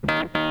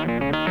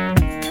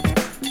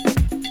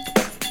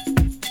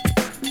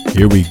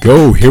Here we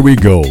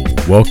go.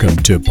 Welcome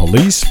to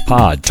Police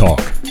Pod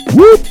Talk.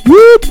 Whoop,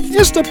 whoop,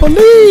 it's the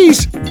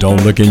police.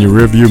 Don't look in your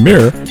rearview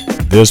mirror.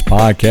 This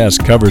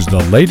podcast covers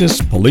the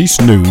latest police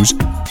news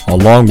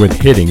along with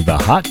hitting the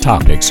hot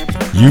topics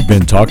you've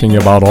been talking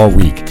about all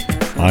week.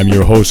 I'm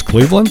your host,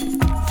 Cleveland.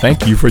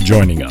 Thank you for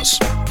joining us.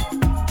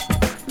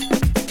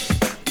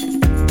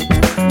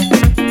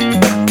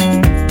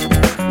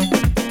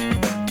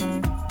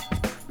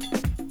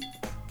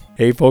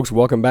 Hey folks,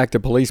 welcome back to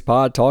Police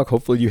Pod Talk.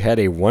 Hopefully you had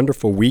a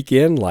wonderful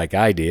weekend like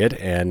I did.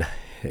 And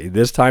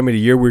this time of the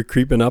year we're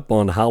creeping up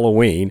on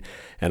Halloween.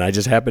 And I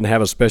just happen to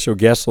have a special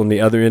guest on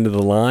the other end of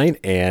the line.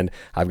 And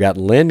I've got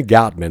Lynn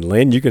Gottman.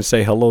 Lynn, you can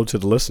say hello to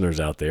the listeners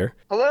out there.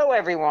 Hello,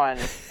 everyone.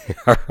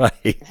 All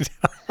right.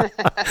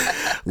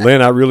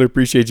 Lynn, I really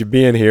appreciate you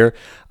being here.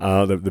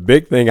 The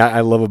big thing I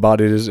love about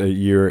it is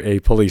you're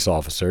a police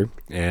officer.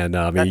 And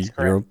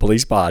you're on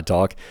Police Pod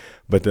Talk.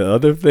 But the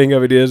other thing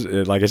of it is,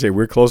 like I said,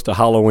 we're close to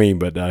Halloween,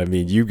 but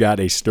you got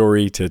a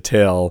story to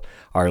tell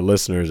our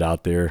listeners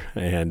out there,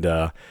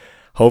 and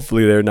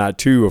hopefully they're not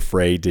too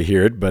afraid to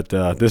hear it, but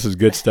this is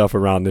good stuff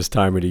around this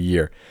time of the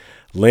year.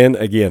 Lynn,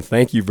 again,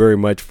 thank you very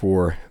much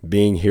for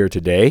being here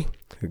today,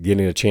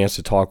 getting a chance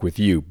to talk with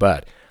you,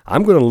 but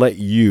I'm going to let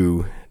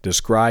you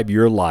describe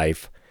your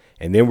life,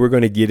 and then we're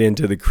going to get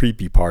into the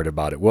creepy part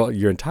about it. Well,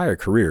 your entire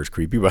career is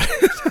creepy, but...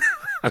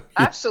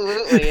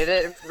 Absolutely,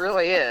 it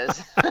really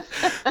is.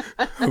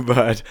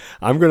 But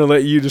I'm going to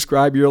let you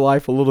describe your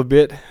life a little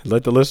bit,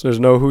 let the listeners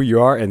know who you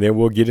are, and then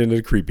we'll get into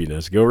the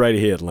creepiness. Go right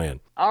ahead,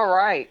 Lynn. All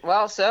right.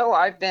 Well, so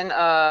I've been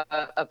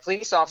a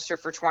police officer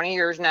for 20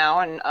 years now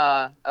in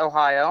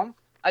Ohio.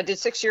 I did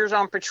 6 years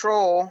on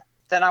patrol.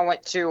 Then I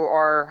went to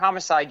our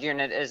homicide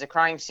unit as a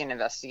crime scene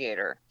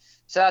investigator.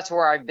 So that's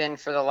where I've been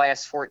for the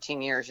last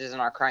 14 years, is in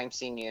our crime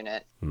scene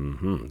unit.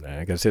 Mm-hmm.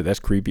 Like I said, that's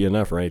creepy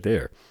enough right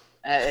there.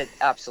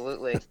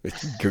 Absolutely.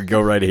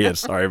 Go right ahead.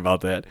 Sorry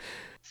about that.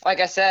 Like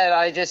I said,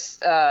 I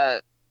just,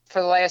 for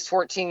the last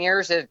 14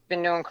 years, have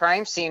been doing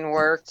crime scene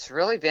work. It's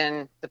really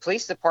been, the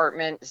police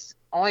department, it's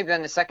only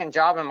been the second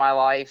job in my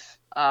life.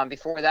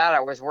 Before that, I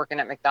was working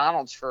at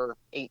McDonald's for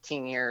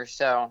 18 years.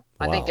 So wow.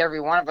 I think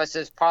every one of us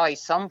has probably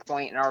some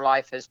point in our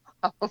life has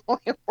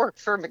probably worked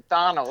for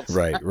McDonald's.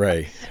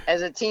 Right.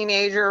 As a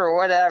teenager or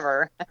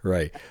whatever.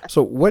 Right.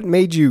 So what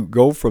made you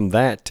go from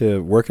that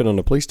to working on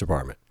the police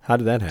department? How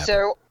did that happen?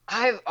 So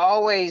I've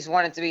always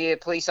wanted to be a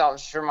police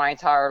officer my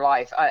entire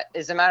life.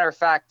 As a matter of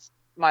fact,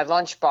 my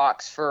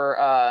lunchbox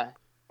for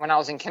when I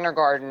was in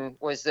kindergarten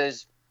was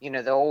those,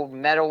 the old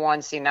metal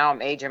ones. See, now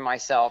I'm aging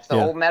myself.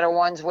 The old metal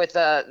ones with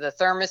the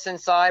thermos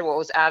inside. What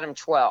was Adam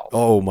 12?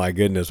 Oh my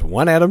goodness,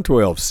 one Adam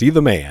 12. See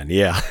the man.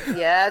 Yeah.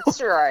 Yeah, that's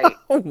right.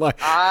 Oh my.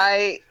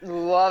 I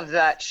love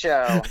that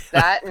show.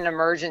 That and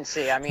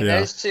Emergency.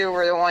 Those two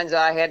were the ones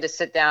I had to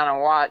sit down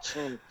and watch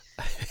in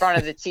front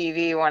of the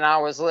TV when I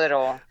was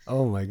little.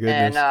 Oh my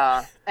goodness.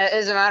 And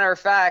as a matter of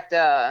fact,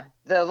 the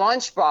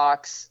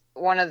lunchbox,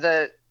 one of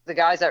the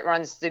guys that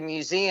runs the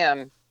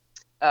museum,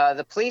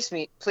 the police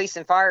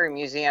and fire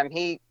museum,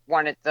 he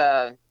wanted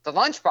the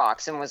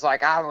lunchbox and was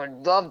like, I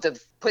would love to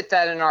put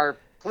that in our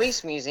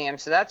police museum.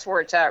 So that's where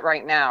it's at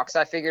right now, because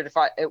I figured if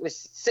it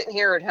was sitting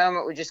here at home,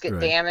 it would just get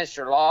damaged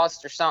or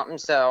lost or something.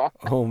 So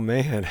oh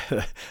man,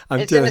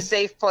 it's in a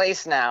safe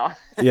place now.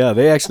 Yeah,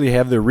 they actually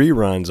have the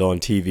reruns on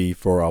TV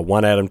for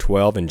One Adam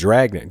 12 and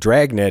Dragnet.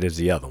 Dragnet is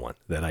the other one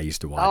that I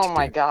used to watch. Oh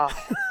my God.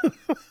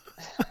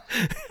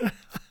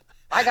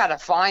 I gotta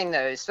find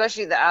those,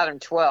 especially the Adam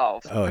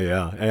 12. Oh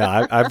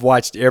yeah. I've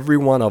watched every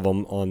one of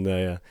them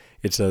on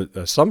it's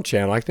some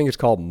channel. I think it's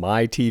called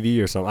My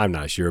TV or something. I'm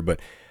not sure, but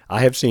I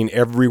have seen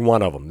every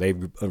one of them.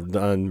 They've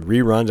done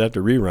reruns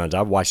after reruns.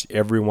 I've watched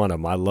every one of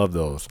them. I love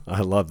those.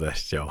 I love that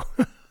show.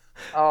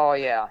 Oh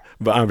yeah.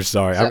 But I'm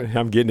sorry.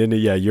 I'm getting into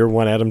you're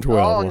one Adam 12.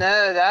 Oh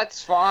no,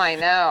 that's fine.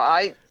 No,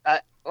 I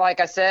like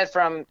I said,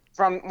 from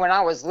when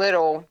I was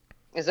little.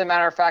 As a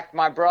matter of fact,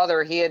 my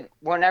brother,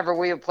 whenever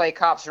we would play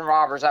cops and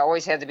robbers, I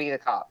always had to be the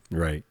cop.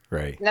 Right.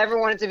 Never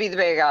wanted to be the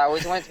bad guy. I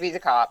always wanted to be the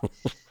cop.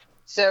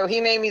 So he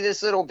made me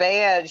this little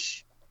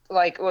badge,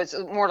 like it was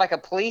more like a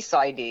police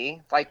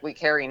ID, like we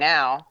carry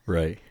now.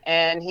 Right.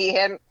 And he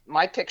had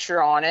my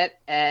picture on it,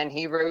 and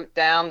he wrote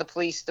down the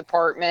police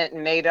department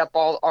and made up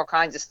all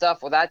kinds of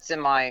stuff. Well, that's in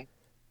my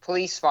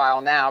police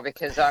file now,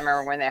 because I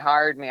remember when they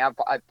hired me, I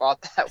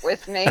bought that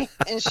with me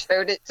and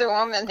showed it to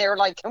them, and they were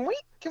like, can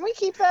we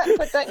keep that and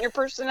put that in your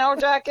personnel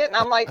jacket? And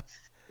I'm like,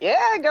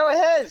 yeah, go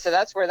ahead. So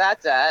that's where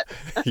that's at.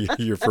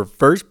 Your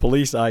first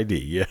police ID.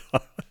 Yeah.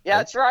 Yeah,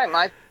 that's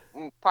right.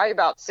 Probably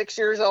about 6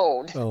 years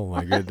old. Oh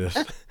my goodness.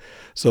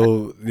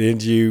 So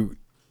then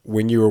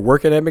when you were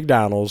working at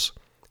McDonald's,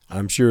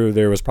 I'm sure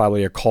there was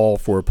probably a call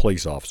for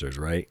police officers,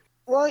 right?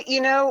 Well,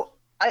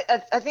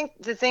 I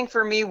think the thing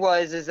for me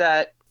is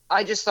that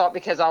I just thought,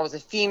 because I was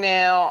a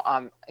female,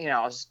 I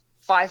was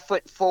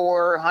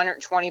 5'4",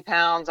 120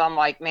 pounds. I'm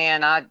like,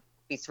 man, I'd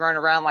be thrown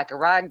around like a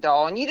rag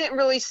doll. And you didn't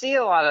really see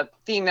a lot of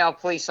female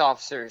police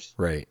officers.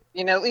 Right.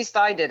 At least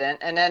I didn't.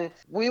 And then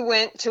we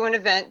went to an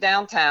event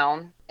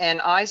downtown,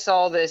 and I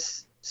saw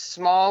this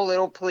small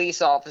little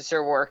police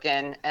officer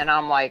working, and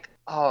I'm like,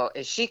 oh,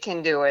 if she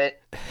can do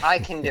it, I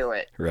can do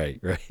it. Right,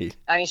 right.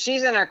 I mean,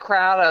 she's in a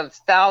crowd of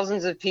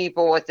thousands of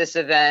people at this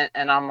event,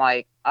 and I'm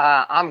like,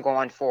 I'm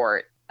going for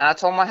it. And I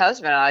told my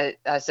husband,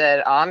 I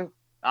said, I'm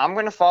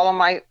going to follow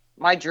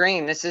my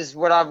dream. This is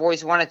what I've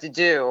always wanted to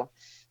do,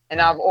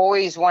 and I've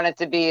always wanted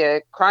to be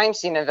a crime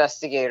scene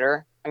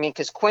investigator. I mean,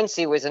 because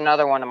Quincy was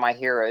another one of my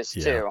heroes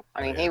too.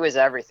 I mean, he was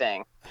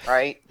everything,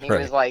 right? He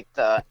was like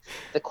the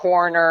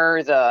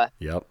coroner, the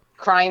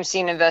crime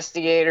scene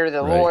investigator,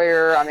 the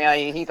lawyer. I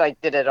mean, he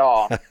like did it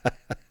all.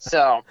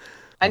 So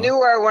I knew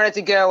where I wanted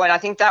to go, and I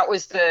think that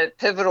was the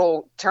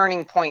pivotal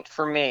turning point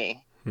for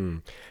me.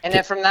 And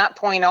then from that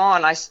point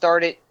on, I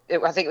started.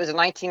 I think it was in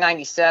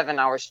 1997.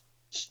 I was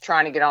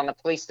trying to get on the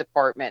police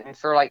department, and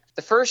for like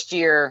the first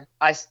year,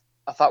 I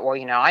thought, well,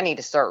 I need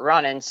to start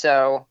running.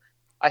 So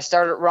I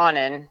started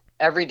running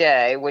every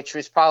day, which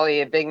was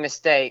probably a big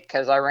mistake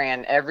because I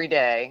ran every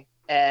day,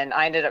 and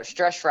I ended up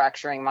stress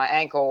fracturing my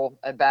ankle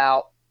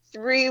about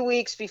 3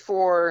 weeks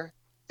before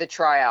the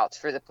tryouts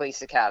for the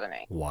police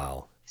academy.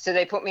 Wow. So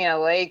they put me in a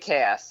leg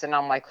cast, and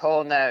I'm like,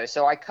 oh no.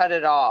 So I cut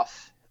it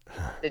off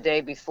the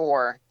day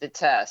before the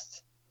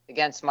test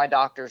against my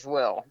doctor's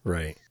will.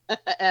 Right.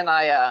 And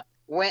I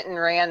went and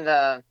ran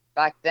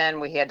back then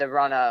we had to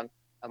run a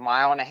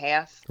mile and a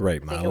half.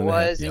 Right. I think it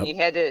was. And you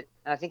had to,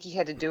 and I think you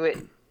had to do it,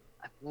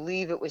 I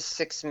believe it was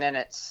 6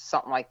 minutes,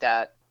 something like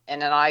that.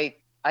 And then I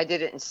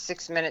did it in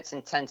 6 minutes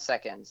and 10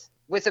 seconds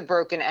with a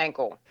broken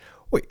ankle.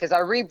 Wait. Because I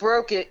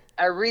re-broke it.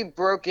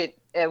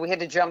 We had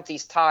to jump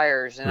these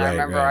tires. And I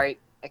remember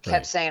I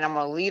kept saying, I'm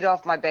going to lead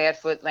off my bad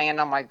foot, land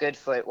on my good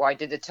foot. Well, I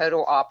did the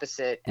total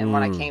opposite. And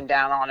when I came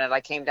down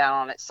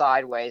on it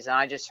sideways, and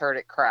I just heard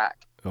it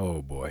crack.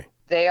 Oh, boy.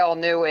 They all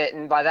knew it.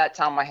 And by that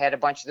time, I had a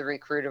bunch of the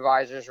recruit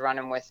advisors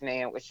running with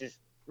me, which was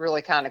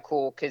really kind of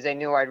cool because they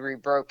knew I'd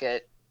re-broke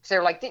it. So they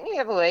were like, didn't you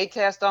have a leg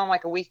cast on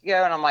like a week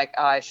ago? And I'm like,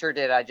 I sure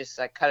did. I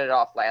cut it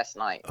off last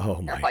night.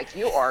 Oh, my. I'm like,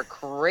 you are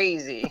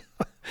crazy.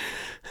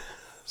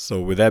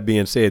 So with that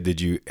being said, did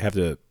you have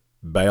to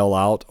bail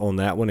out on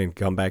that one and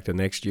come back the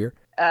next year?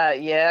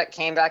 Yeah,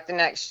 came back the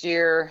next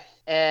year,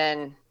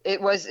 and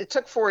it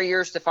took 4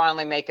 years to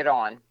finally make it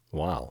on.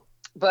 Wow.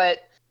 But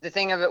the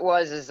thing of it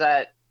is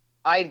that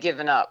I'd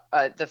given up.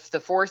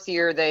 The fourth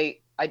year,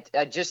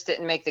 I just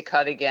didn't make the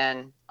cut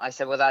again. I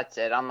said, well, that's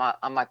it. I'm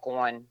not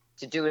going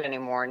to do it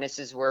anymore. And this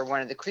is where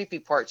one of the creepy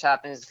parts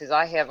happens, because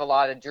I have a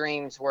lot of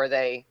dreams where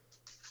they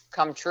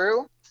come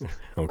true.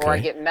 Okay. Or I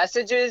get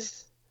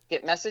messages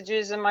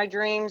in my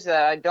dreams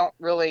that I don't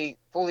really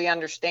fully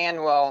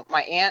understand. Well,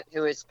 my aunt,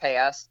 who has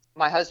passed,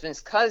 my husband's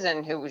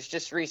cousin, who was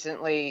just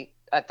recently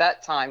at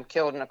that time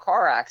killed in a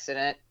car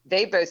accident,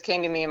 they both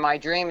came to me in my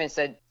dream and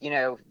said,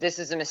 this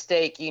is a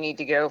mistake. You need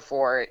to go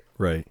for it.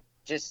 Right.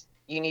 Just,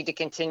 you need to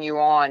continue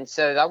on.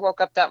 So I woke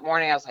up that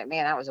morning. I was like,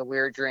 man, that was a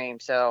weird dream.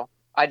 So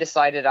I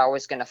decided I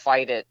was going to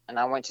fight it. And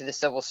I went to the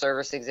civil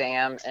service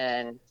exam,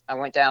 and I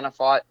went down and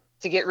fought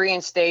to get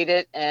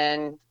reinstated.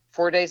 And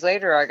 4 days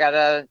later, I got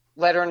a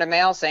letter in the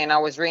mail saying I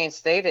was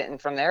reinstated. And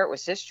from there, it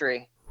was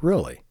history.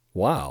 Really?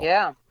 Wow.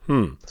 Yeah.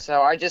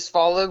 So I just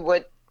followed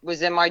what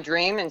was in my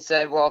dream and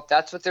said, well, if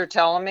that's what they're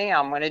telling me,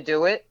 I'm going to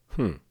do it.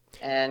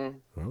 And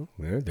well,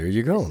 there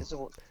you go.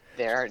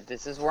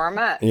 This is where I'm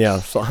at. Yeah.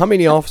 So how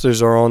many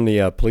officers are on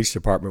the police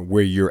department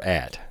where you're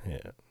at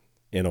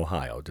in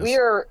Ohio?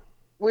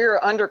 We're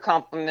under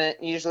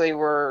complement. Usually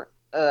we're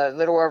a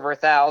little over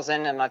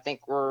 1,000, and I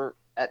think we're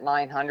at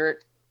 900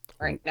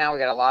 right now. We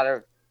got a lot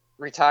of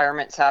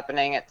retirements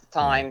happening at the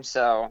time,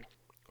 so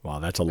wow,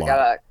 that's a lot. We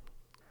got a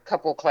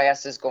couple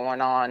classes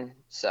going on,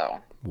 so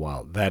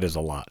wow, that is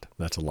a lot.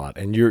 That's a lot.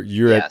 And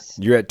you're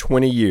at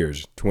 20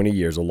 years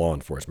of law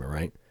enforcement,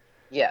 right?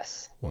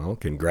 Yes. Well,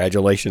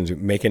 congratulations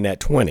making that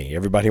 20.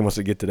 Everybody wants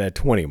to get to that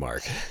 20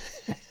 mark.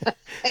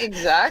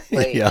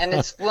 Exactly. Yeah. And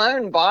it's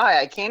flown by.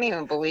 I can't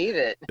even believe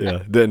it.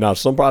 Yeah. Now,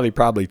 somebody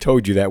probably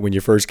told you that when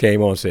you first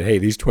came on and said, hey,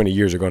 these 20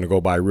 years are going to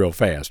go by real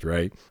fast,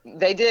 right?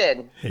 They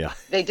did. Yeah.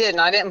 They did.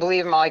 And I didn't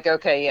believe them. I'm like,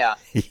 okay, yeah.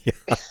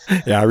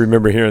 Yeah, I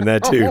remember hearing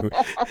that too.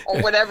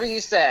 Whatever you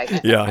say.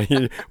 Yeah.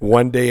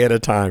 One day at a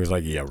time. It's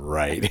like, yeah,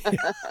 right.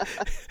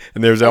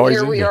 And there's always.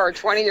 Here we are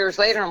 20 years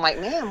later. I'm like,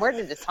 man, where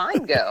did the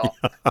time go?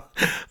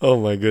 Oh,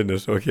 my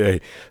goodness.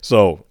 Okay.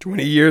 So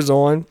 20 years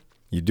on,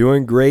 you're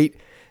doing great.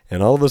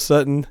 And all of a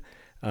sudden,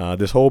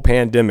 this whole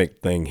pandemic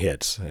thing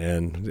hits,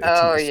 and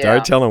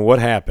start telling what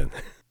happened.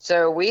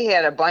 So we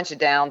had a bunch of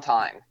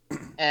downtime,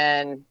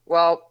 and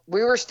well,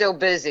 we were still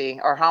busy.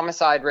 Our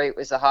homicide rate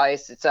was the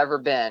highest it's ever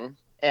been,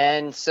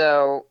 and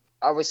so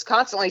I was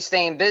constantly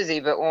staying busy.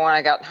 But when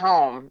I got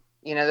home,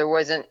 there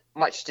wasn't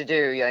much to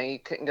do. You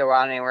couldn't go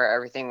out anywhere.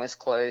 Everything was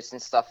closed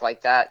and stuff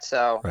like that.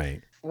 So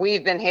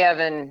we've been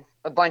having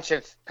a bunch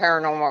of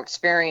paranormal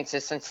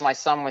experiences since my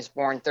son was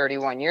born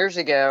 31 years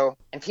ago,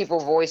 and people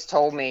have always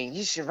told me,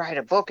 you should write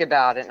a book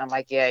about it. And I'm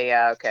like,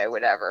 yeah, okay,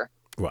 whatever.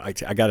 Well, I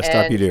got to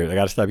stop you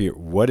there.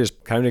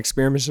 What kind of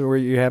experiments were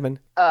you having?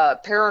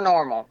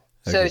 Paranormal.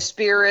 Okay. So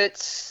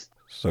spirits,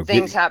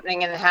 things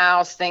happening in the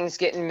house, things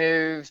getting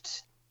moved,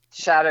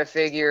 shadow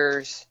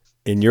figures,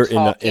 in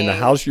the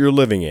house you're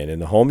living in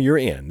the home you're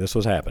in, this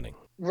was happening.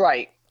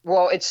 Right.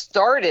 Well, it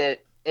started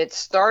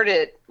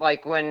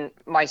like when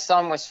my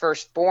son was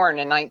first born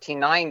in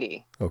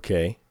 1990.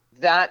 Okay.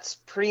 That's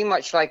pretty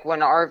much like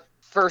when our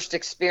first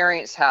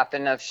experience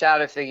happened of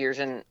shadow figures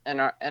in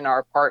our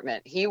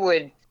apartment.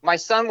 My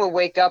son would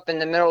wake up in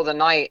the middle of the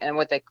night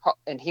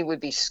and he would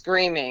be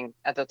screaming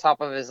at the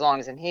top of his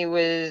lungs. And he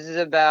was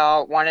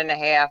about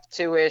 1.5,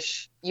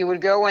 2-ish. You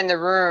would go in the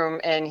room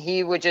and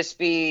he would just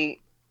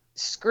be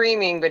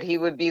screaming, but he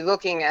would be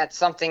looking at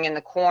something in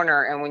the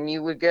corner. And when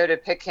you would go to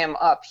pick him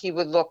up, he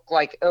would look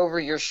like over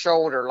your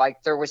shoulder,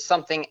 like there was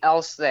something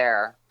else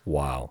there.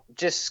 Wow.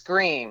 Just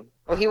scream.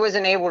 Well, he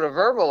wasn't able to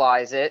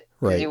verbalize it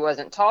because he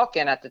wasn't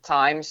talking at the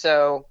time.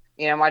 So,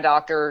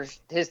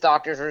 his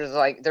doctors were just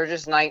like, they're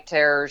just night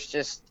terrors.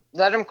 Just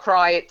let him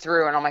cry it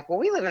through. And I'm like, well,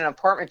 we live in an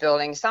apartment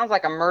building. It sounds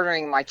like I'm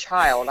murdering my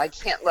child. I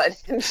can't let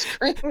him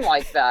scream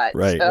like that.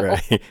 Right, so,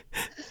 right.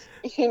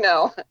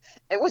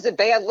 It was a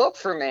bad look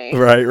for me.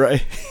 Right,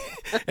 right.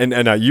 And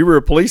you were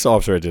a police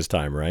officer at this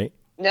time, right?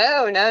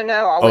 No.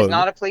 I was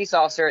not a police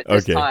officer at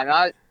this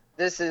time.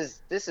 This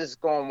is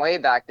going way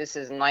back. This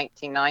is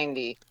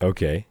 1990.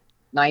 Okay.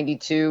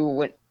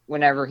 92,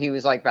 whenever he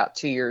was like about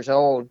 2 years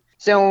old.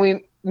 So when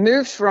we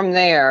moved from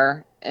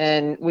there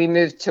and we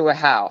moved to a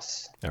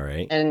house. All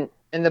right. And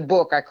in the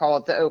book, I call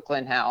it the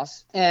Oakland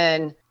house.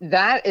 And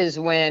that is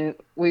when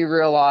we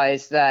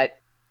realized that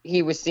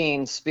he was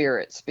seeing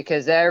spirits,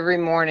 because every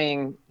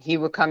morning he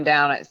would come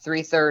down at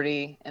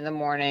 3:30 in the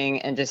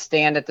morning and just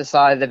stand at the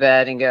side of the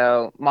bed and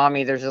go,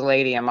 "Mommy, there's a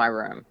lady in my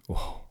room."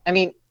 Whoa. I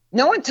mean,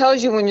 no one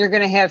tells you when you're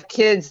going to have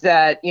kids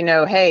that,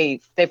 hey,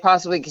 they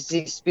possibly could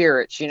see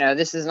spirits.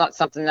 This is not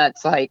something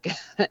that's like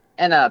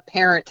in a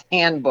parent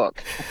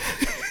handbook.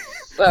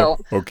 So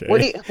okay.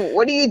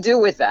 What do you do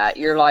with that?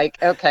 You're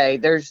like, okay,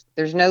 there's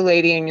no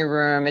lady in your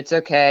room. It's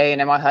okay. And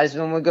then my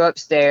husband would go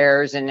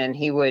upstairs and then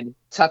he would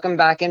tuck him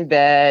back in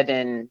bed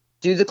and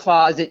do the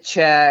closet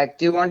check,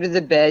 do under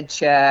the bed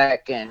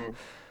check, and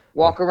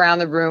walk around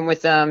the room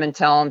with them and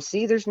tell them,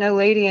 see, there's no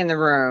lady in the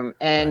room.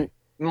 And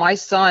my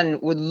son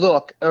would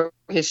look over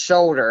his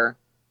shoulder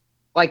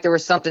like there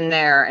was something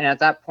there. And at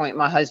that point,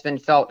 my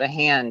husband felt a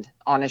hand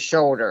on his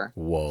shoulder.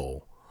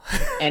 Whoa.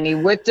 And he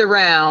whipped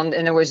around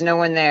and there was no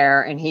one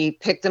there. And he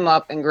picked him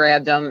up and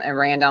grabbed him and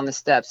ran down the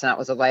steps. And that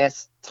was the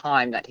last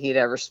time that he'd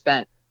ever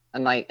spent a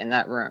night in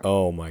that room.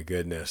 Oh, my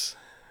goodness.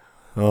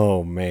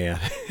 Oh, man.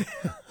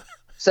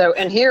 So,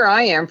 and here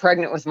I am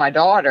pregnant with my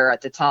daughter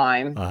at the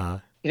time. Uh-huh.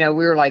 We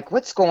were like,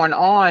 what's going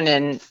on?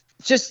 And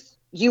just,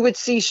 you would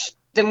see,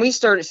 then we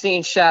started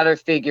seeing shadow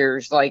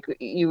figures. Like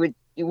we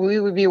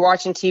would be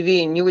watching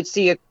TV and you would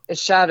see a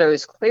shadow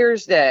as clear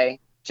as day,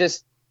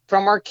 just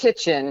from our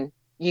kitchen.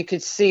 You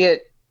could see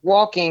it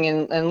walking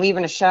and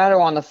leaving a shadow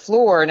on the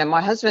floor. And then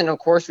my husband, of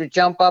course, would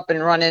jump up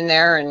and run in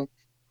there. And,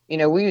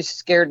 we was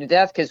scared to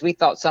death because we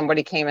thought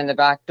somebody came in the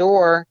back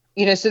door.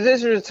 So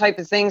those are the type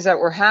of things that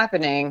were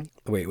happening.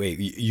 Wait,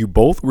 you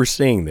both were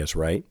seeing this,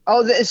 right?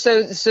 Oh,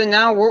 so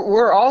now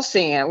we're all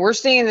seeing it. We're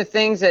seeing the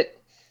things that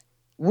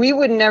we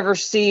would never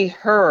see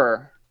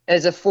her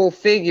as a full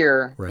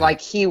figure like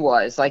he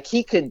was. Like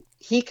he could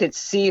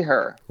see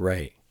her.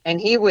 Right. And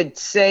he would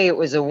say it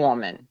was a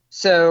woman.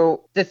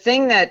 So the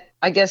thing that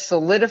I guess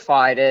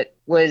solidified it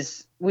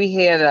was we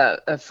had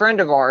a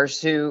friend of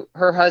ours who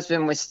her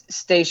husband was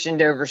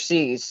stationed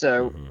overseas.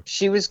 So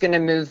she was going to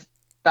move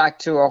back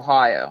to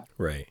Ohio.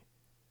 Right.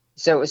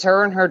 So it was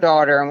her and her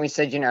daughter. And we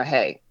said,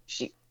 hey,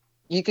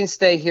 you can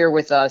stay here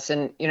with us.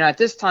 And, at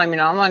this time,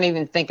 I'm not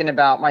even thinking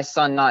about my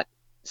son not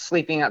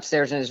sleeping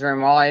upstairs in his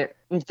room. All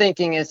I'm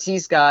thinking is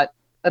he's got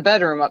a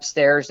bedroom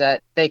upstairs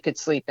that they could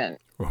sleep in.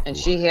 And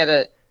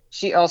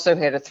she also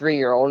had a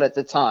 3-year-old at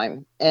the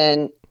time.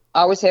 And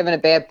I was having a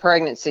bad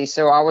pregnancy,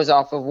 so I was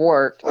off of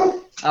work.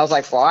 I was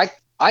like, well,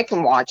 I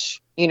can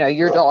watch,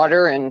 your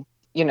daughter and,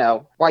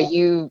 while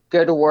you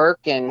go to work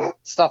and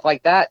stuff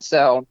like that.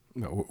 So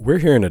we're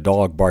hearing a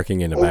dog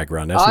barking in the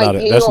background.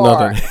 That's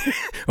nothing.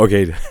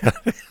 Okay.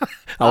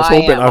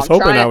 I was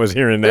hoping I was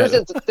hearing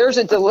that. There's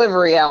a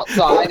delivery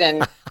outside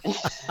and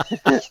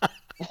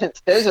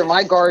those are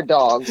my guard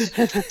dogs.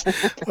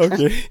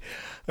 Okay.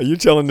 Are you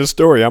telling this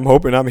story? I'm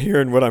hoping I'm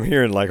hearing what I'm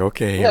hearing. Like,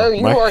 okay. No,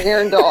 you are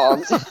hearing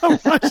dogs. I'm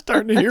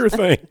starting to hear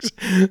things.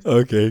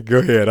 Okay, go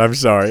ahead. I'm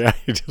sorry. I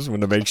just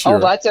want to make sure. Oh,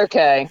 that's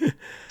okay.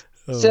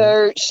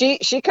 So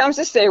she comes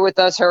to stay with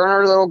us, her and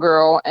her little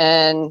girl,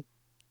 and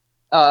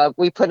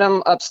we put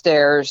them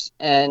upstairs.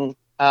 And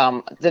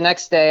the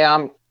next day,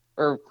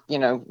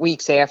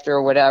 weeks after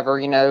or whatever,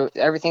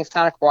 everything's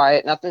kind of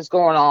quiet. Nothing's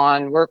going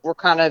on. We're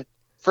kind of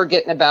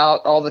forgetting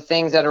about all the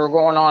things that are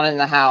going on in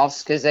the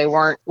house because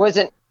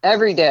wasn't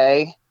every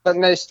day, but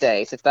most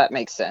days, if that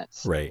makes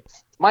sense. Right.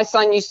 My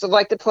son used to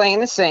like to play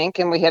in the sink,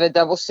 and we had a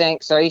double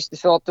sink. So I used to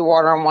fill up the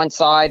water on one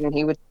side, and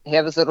he would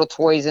have his little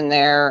toys in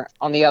there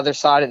on the other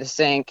side of the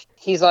sink.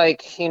 He's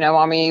like,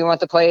 Mommy, you want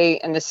to play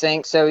in the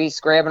sink? So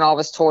he's grabbing all of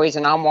his toys,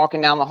 and I'm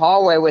walking down the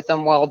hallway with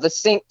him. Well, the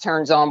sink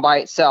turns on by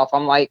itself.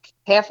 I'm like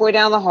halfway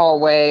down the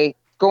hallway,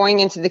 going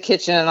into the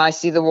kitchen, and I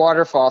see the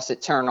water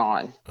faucet turn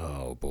on.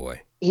 Oh, Oh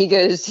boy.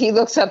 He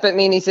looks up at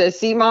me and he says,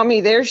 "See, mommy,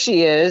 there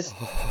she is."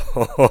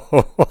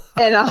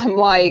 And I'm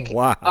like, I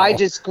Wow.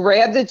 just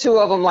grabbed the two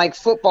of them like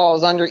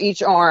footballs under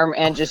each arm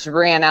and just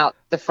ran out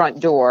the front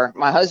door.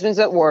 My husband's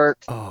at work.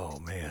 Oh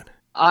man.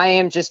 I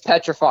am just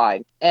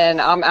petrified.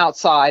 And I'm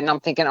outside and I'm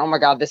thinking, oh my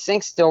God, the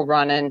sink's still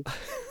running.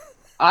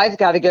 I've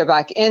got to go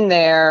back in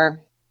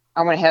there.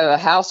 I'm going to have a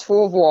house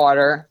full of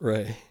water.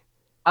 Right.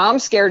 I'm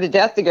scared to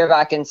death to go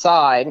back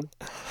inside.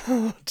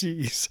 Oh,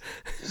 jeez.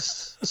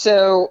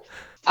 So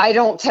I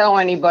don't tell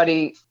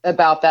anybody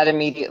about that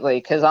immediately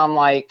because I'm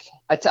like,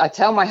 I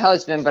tell my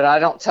husband, but I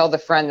don't tell the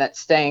friend that's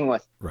staying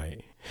with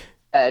Right.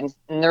 and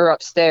they're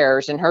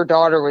upstairs, and her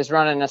daughter was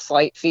running a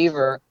slight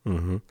fever.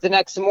 Mm-hmm. The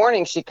next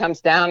morning she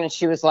comes down and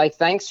she was like,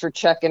 "Thanks for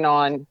checking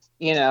on,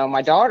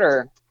 my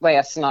daughter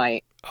last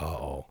night."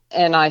 Oh.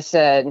 And I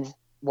said,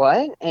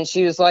 "What?" And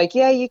she was like,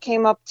 "Yeah, you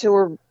came up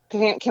to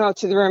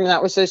the room, and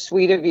that was so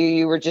sweet of you.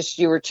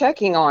 You were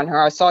checking on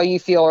her. I saw you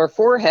feel her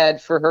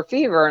forehead for her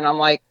fever." And I'm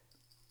like,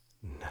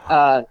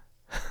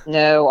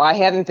 no, I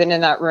haven't been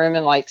in that room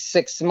in like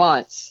 6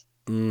 months.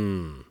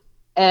 Mm.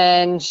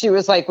 And she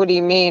was like, "What do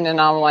you mean?"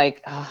 And I'm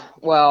like,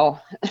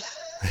 well,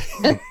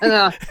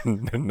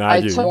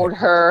 I told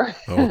her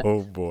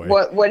Oh boy.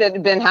 what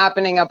had been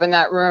happening up in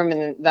that room,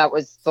 and that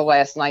was the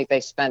last night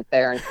they spent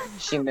there, and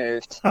she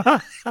moved.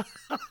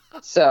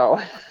 So,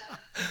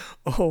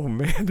 Oh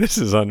man, this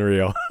is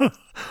unreal.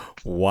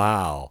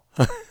 Wow.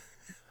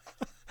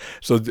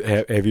 So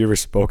have you ever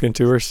spoken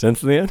to her since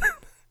then?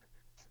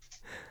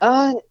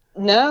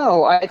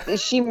 no,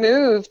 she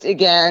moved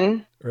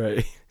again.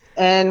 Right.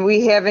 And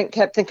we haven't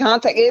kept in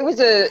contact. It was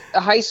a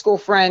high school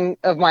friend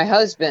of my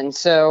husband,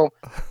 so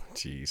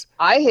Jeez.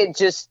 I had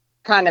just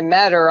kind of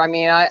met her. I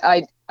mean,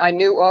 I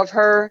knew of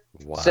her,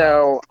 Wow.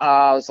 so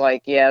I was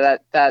like, yeah,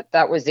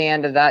 that was the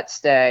end of that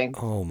stay.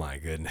 Oh my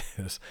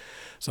goodness.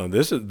 So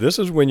this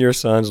is when your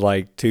son's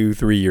like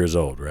 2-3 years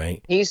old,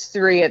 right? He's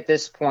 3 at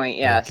this point,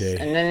 yes, Okay.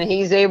 and then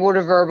he's able to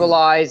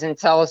verbalize and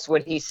tell us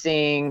what he's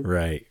seeing.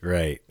 Right.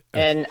 Right.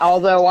 And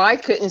although I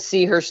couldn't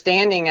see her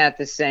standing at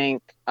the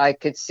sink, I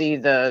could see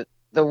the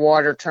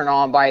water turn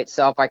on by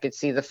itself. I could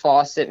see the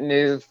faucet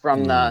move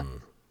from the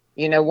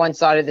one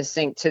side of the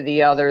sink to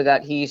the other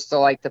that he used to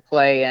like to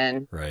play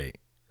in. Right.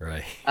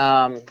 Right.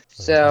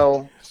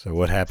 So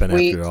what happened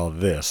after all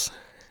this?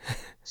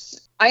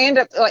 I end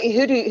up like,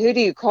 who do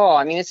you call?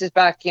 I mean, this is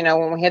back,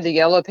 when we had the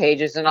yellow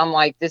pages, and I'm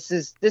like, this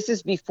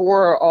is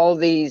before all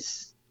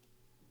these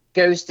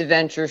ghost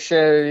adventure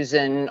shows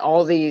and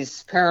all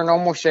these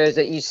paranormal shows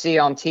that you see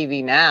on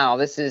TV now.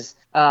 This is,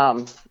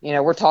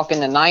 we're talking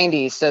the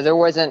 90s, so there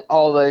wasn't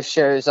all those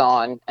shows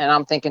on. And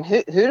I'm thinking,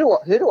 who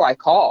do I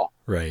call?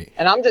 Right.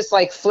 And I'm just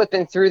like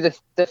flipping through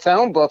the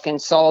phone book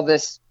and saw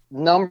this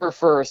number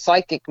for a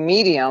psychic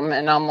medium,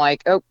 and I'm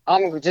like, oh,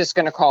 I'm just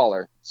going to call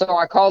her. So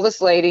I call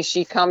this lady.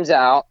 She comes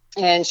out.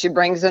 And she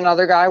brings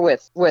another guy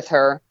with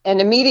her. And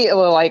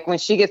immediately, like when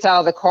she gets out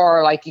of the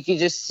car, like you could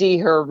just see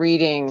her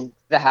reading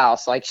the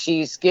house. Like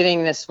she's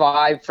getting this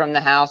vibe from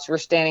the house. We're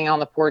standing on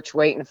the porch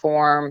waiting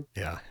for him.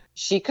 Yeah.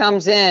 She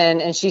comes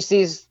in and she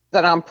sees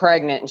that I'm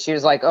pregnant. And she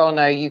was like, "Oh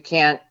no, you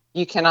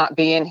cannot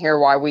be in here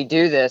while we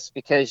do this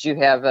because you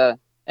have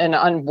an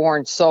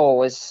unborn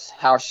soul," is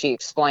how she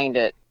explained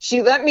it.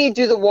 She let me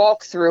do the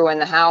walkthrough in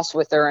the house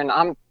with her.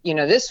 And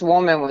this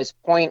woman was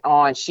point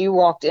on. She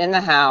walked in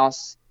the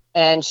house.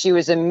 And she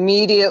was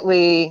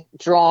immediately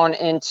drawn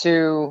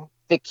into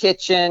the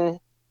kitchen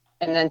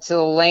and then to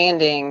the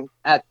landing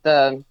at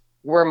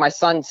where my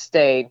son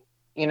stayed,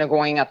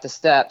 going up the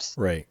steps.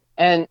 Right.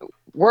 And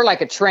we're like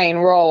a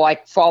train. We're all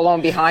like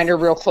following behind her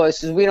real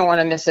close because we don't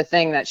want to miss a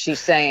thing that she's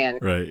saying.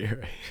 Right.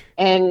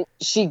 And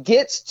she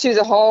gets to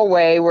the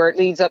hallway where it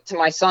leads up to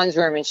my son's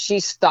room, and she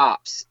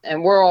stops.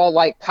 And we're all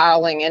like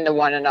piling into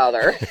one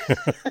another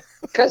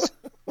because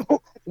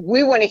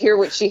we want to hear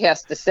what she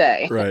has to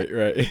say. Right.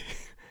 Right.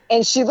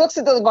 And she looks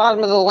at the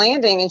bottom of the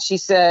landing and she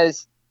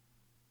says,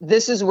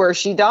 "This is where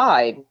she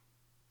died."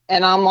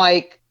 And I'm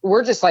like,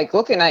 we're just like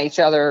looking at each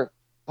other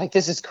like,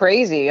 this is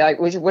crazy. Like,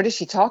 what is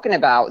she talking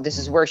about? This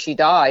is where she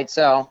died.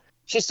 So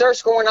she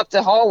starts going up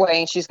the hallway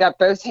and she's got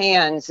both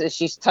hands as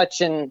she's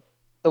touching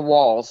the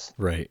walls.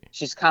 Right.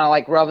 She's kind of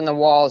like rubbing the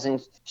walls,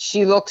 and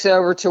she looks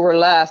over to her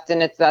left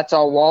and that's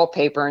all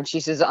wallpaper. And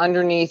she says,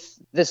 underneath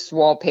this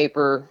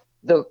wallpaper,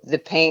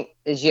 the paint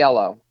is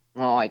yellow.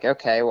 I'm like,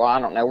 okay, well,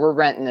 I don't know. We're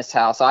renting this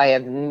house. I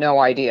have no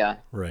idea.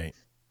 Right.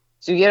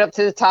 So you get up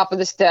to the top of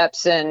the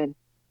steps, and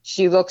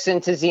she looks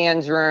into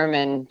Zian's room,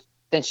 and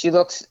then she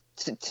looks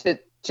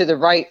to the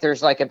right.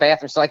 There's like a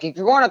bathroom. So like if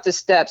you're going up the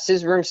steps,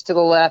 his room's to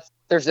the left.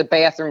 There's a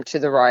bathroom to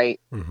the right.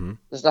 Mm-hmm.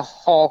 There's a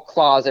hall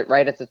closet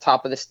right at the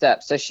top of the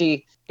steps. So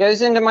she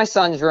goes into my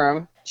son's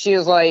room. She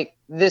was like,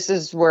 this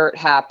is where it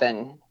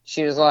happened.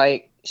 She was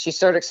like, she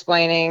started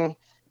explaining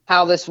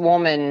how this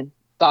woman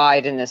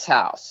died in this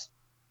house.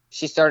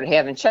 She started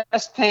having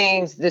chest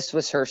pains. This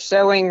was her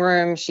sewing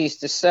room. She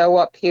used to sew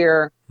up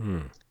here.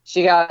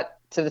 She got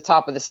to the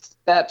top of the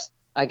steps.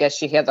 I guess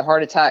she had the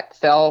heart attack,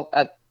 fell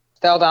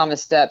down the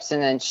steps,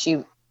 and then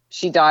she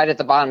she died at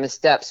the bottom of the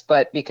steps,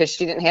 but because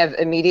she didn't have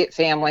immediate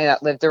family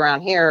that lived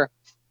around here,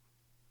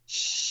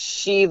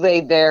 she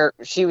laid there.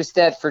 She was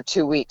dead for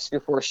 2 weeks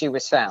before she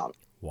was found.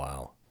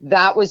 Wow.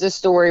 That was the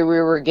story we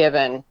were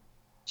given.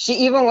 She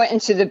even went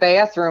into the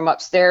bathroom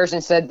upstairs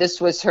and said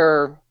this was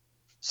her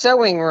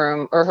sewing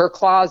room or her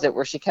closet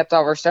where she kept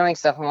all of her sewing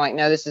stuff. I'm like,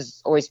 no, this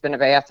has always been a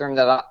bathroom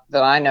that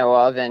I know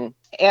of. And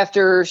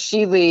after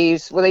she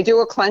leaves, well, they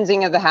do a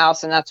cleansing of the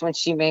house, and that's when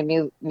she made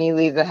me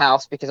leave the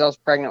house because I was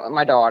pregnant with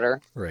my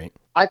daughter. Right.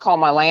 I call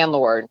my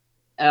landlord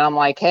and I'm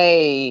like,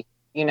 hey,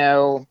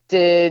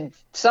 did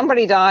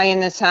somebody die in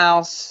this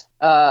house?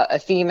 A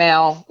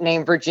female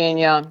named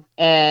Virginia.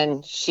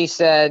 And she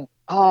said,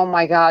 oh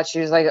my God. She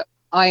was like,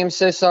 I am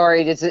so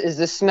sorry. Is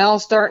the smell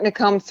starting to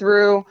come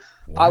through?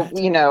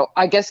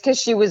 I guess because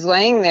she was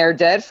laying there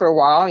dead for a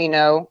while,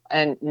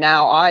 and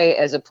now I,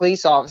 as a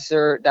police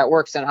officer that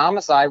works in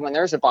homicide, when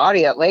there's a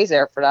body that lays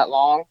there for that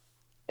long,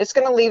 it's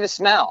going to leave a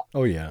smell.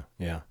 Oh, yeah.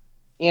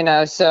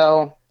 Yeah.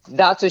 So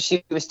that's what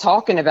she was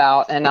talking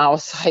about. And I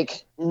was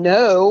like,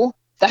 no,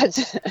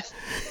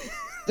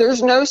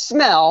 there's no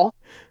smell,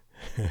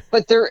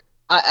 but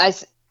I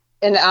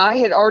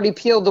had already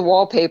peeled the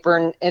wallpaper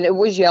and it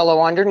was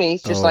yellow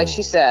underneath, just like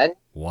she said.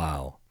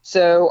 Wow.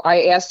 So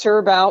I asked her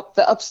about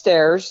the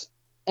upstairs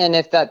and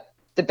if the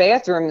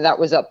bathroom that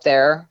was up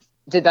there,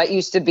 did that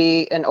used to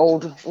be an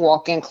old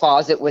walk-in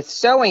closet with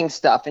sewing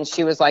stuff? And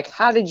she was like,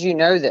 how did you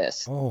know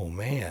this? Oh,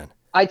 man.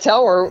 I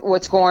tell her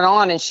what's going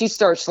on and she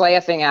starts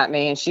laughing at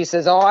me and she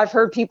says, oh, I've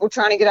heard people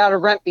trying to get out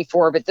of rent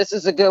before, but this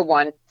is a good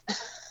one.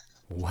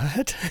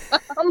 What?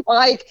 I'm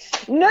like,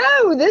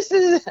 no,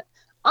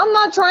 I'm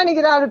not trying to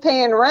get out of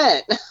paying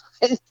rent.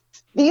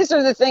 These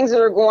are the things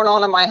that are going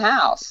on in my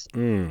house.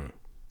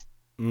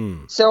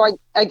 So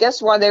I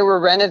guess while they were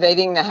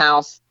renovating the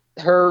house,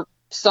 her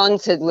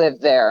sons had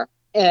lived there.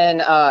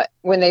 And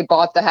when they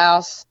bought the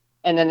house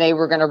and then they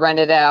were going to rent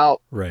it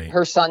out, right.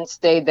 Her son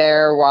stayed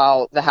there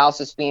while the house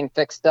was being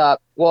fixed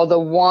up.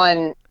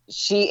 Well,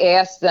 she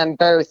asked them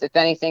both if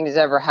anything has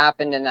ever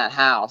happened in that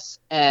house.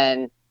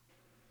 And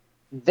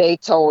they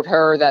told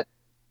her that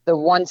the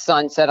one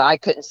son said, I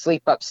couldn't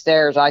sleep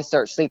upstairs. I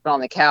start sleeping on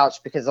the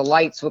couch because the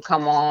lights would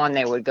come on,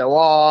 they would go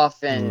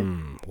off,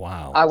 and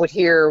wow. I would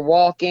hear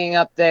walking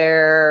up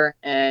there.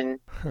 And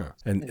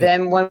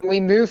then when we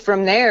moved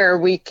from there,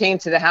 we came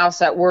to the house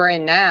that we're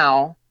in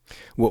now.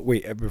 Well,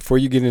 wait, before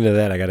you get into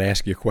that, I got to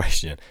ask you a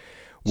question.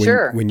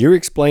 Sure. When you're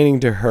explaining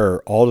to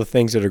her all the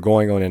things that are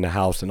going on in the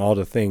house and all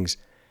the things,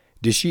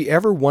 did she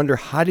ever wonder,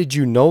 how did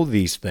you know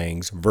these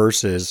things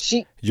versus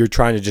you're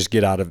trying to just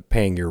get out of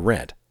paying your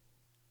rent?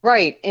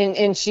 Right.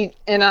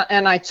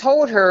 And I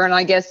told her, and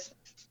I guess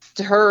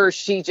to her,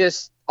 she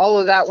just, all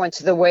of that went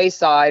to the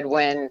wayside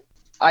when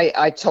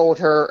I told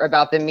her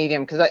about the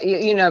medium. Cause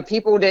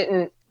people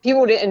didn't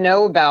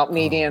know about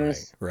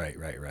mediums. Oh,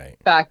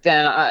 right. Back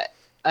then.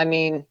 I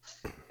mean,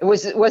 it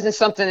wasn't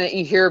something that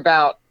you hear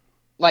about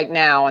like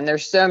now. And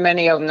there's so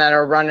many of them that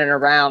are running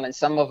around and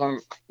some of them,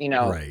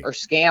 are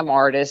scam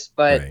artists,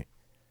 but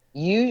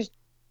you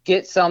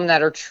get some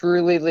that are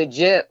truly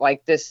legit,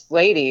 like this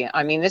lady.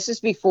 I mean, this is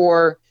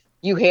before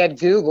you had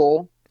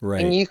Google,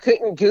 and you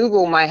couldn't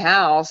Google my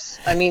house.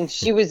 I mean,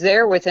 she was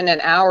there within an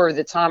hour of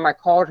the time I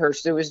called her,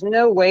 so there was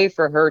no way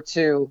for her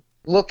to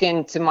look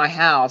into my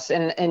house.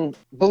 And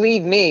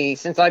believe me,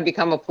 since I've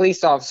become a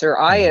police officer,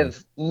 I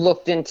have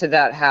looked into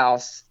that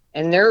house,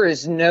 and there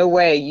is no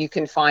way you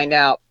can find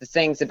out the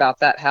things about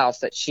that house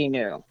that she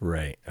knew.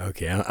 Right.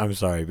 Okay. I'm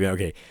sorry.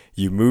 Okay.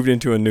 You moved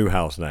into a new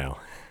house now.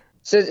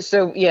 So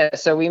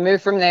we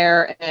moved from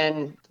there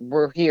and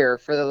we're here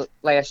for the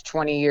last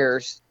 20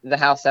 years. The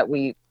house that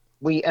we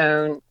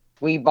own,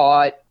 we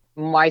bought.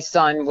 My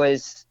son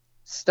was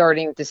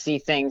starting to see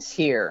things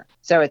here.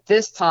 So at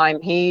this time,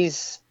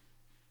 he's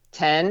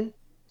 10.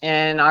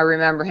 And I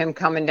remember him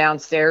coming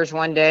downstairs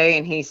one day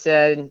and he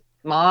said,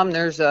 Mom,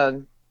 there's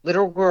a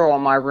little girl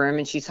in my room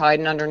and she's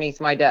hiding underneath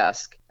my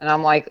desk. And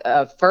I'm like,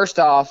 first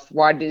off,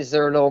 why is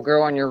there a little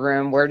girl in your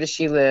room? Where does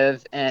she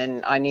live?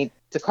 And I need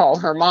to call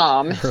her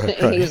mom. Right.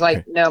 And he was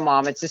like, no,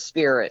 Mom, it's a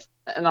spirit.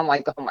 And I'm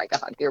like, oh my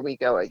God, here we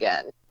go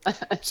again.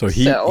 So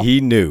he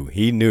knew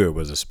it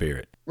was a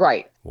spirit.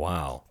 Right.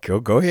 Wow.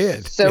 Go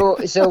ahead. So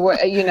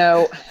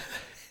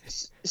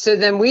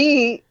then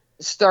we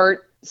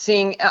start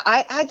seeing,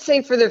 I'd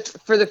say for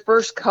the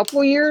first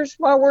couple years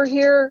while we're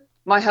here,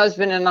 my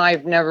husband and I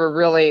have never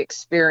really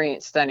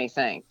experienced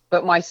anything,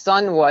 but my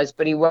son was,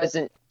 but he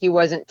wasn't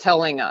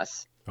telling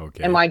us.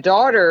 Okay. And my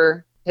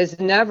daughter has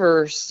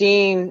never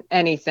seen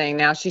anything.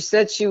 Now, she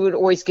said she would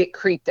always get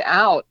creeped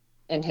out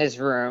in his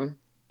room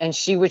and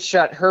she would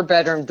shut her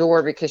bedroom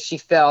door because she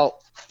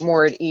felt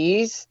more at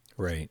ease.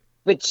 Right.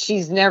 But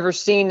she's never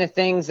seen the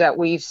things that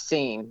we've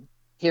seen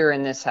here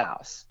in this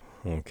house.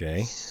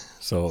 Okay.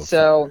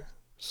 So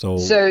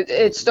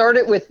it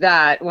started with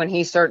that when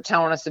he started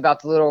telling us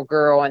about the little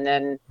girl. And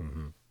then,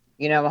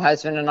 my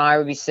husband and I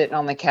would be sitting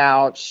on the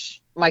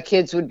couch. My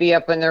kids would be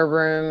up in their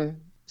room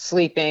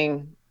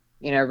sleeping,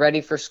 ready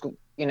for school,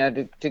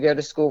 to go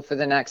to school for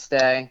the next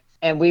day.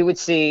 And we would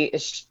see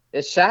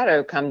this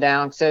shadow come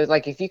down. So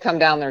like if you come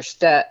down our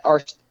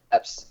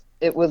steps,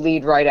 it would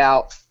lead right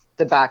out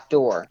the back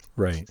door.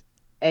 Right.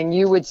 And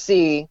you would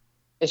see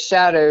a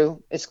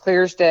shadow as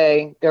clear as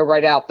day go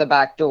right out the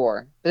back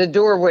door. The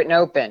door wouldn't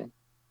open.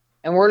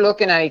 And we're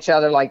looking at each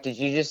other like, did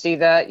you just see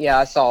that? Yeah,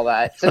 I saw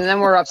that. So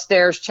then we're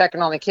upstairs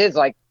checking on the kids,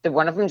 like, did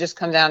one of them just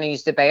come down and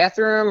use the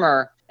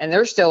bathroom? And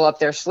they're still up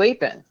there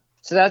sleeping.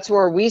 So that's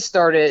where we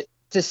started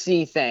to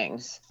see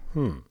things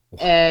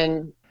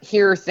and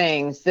hear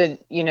things that,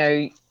 you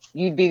know,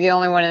 you'd be the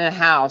only one in the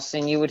house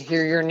and you would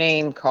hear your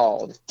name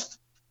called.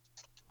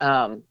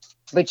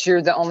 But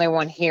you're the only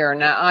one here.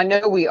 Now, I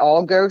know we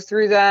all go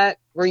through that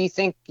where you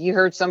think you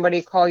heard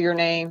somebody call your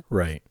name.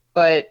 Right.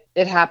 But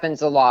it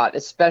happens a lot,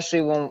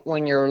 especially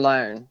when you're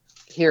alone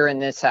here in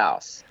this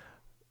house.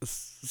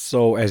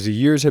 So as the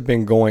years have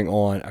been going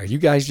on, are you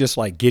guys just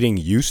like getting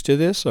used to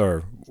this?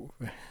 Or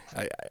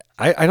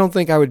I don't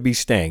think I would be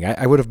staying.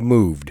 I would have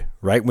moved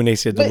right when they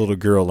said the little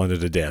girl under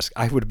the desk.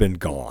 I would have been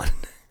gone.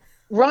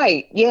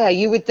 Right. Yeah,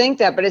 you would think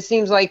that. But it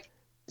seems like,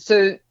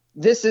 so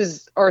this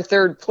is our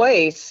third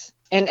place.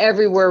 And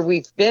everywhere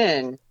we've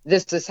been,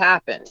 this has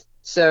happened.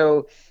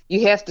 So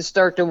you have to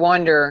start to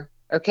wonder,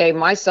 okay,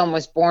 my son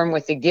was born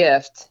with a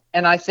gift.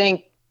 And I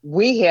think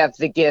we have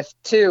the gift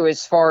too,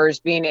 as far as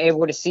being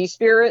able to see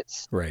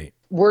spirits. Right.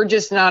 We're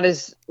just not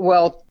as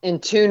well in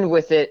tune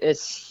with it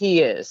as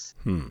he is.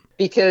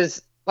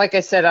 Because like I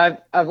said,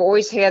 I've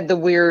always had the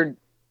weird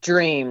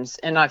dreams,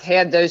 and I've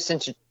had those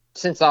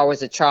since I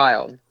was a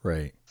child.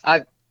 Right.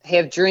 I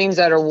have dreams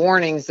that are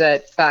warnings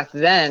that back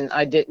then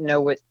I didn't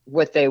know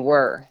what they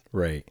were.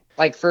 Right.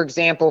 Like, for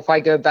example, if I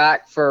go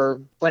back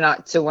when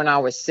I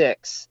was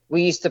 6,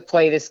 we used to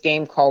play this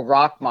game called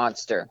Rock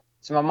Monster.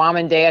 So my mom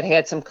and dad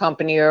had some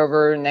company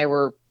over, and they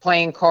were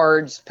playing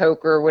cards,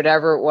 poker,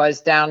 whatever it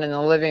was, down in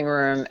the living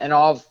room. And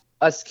all of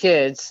us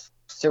kids,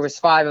 there was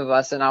 5 of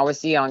us, and I was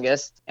the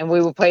youngest. And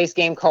we would play this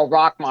game called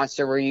Rock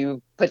Monster, where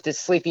you put this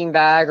sleeping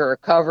bag or a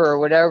cover or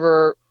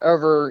whatever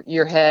over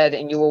your head,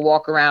 and you will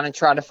walk around and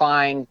try to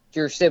find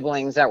your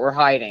siblings that were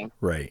hiding.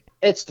 Right.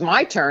 It's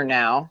my turn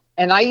now.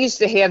 And I used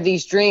to have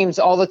these dreams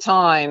all the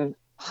time,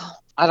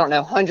 I don't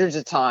know, hundreds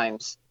of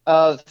times,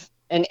 of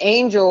an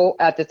angel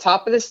at the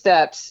top of the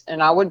steps,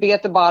 and I would be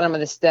at the bottom of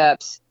the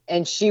steps,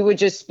 and she would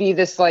just be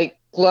this like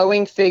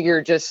glowing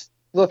figure just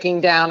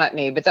looking down at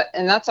me.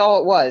 And that's all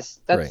it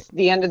was. That's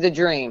the end of the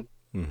dream.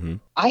 Mm-hmm.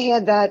 I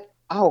had that,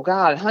 oh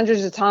God,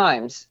 hundreds of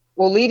times.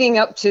 Well, leading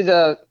up to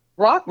the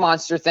Rock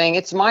Monster thing,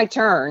 it's my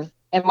turn.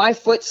 And my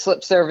foot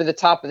slips over the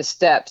top of the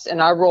steps,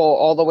 and I roll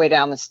all the way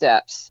down the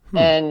steps.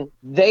 And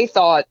they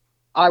thought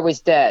I was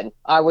dead.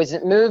 I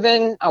wasn't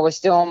moving. I was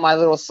still in my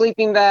little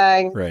sleeping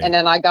bag. Right. And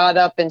then I got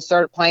up and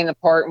started playing the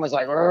part and was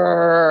like,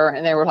 "Rrr,"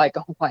 and they were like,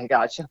 oh my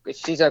God,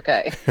 she's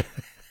okay.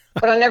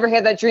 But I never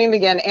had that dream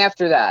again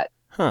after that.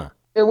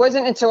 It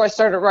wasn't until I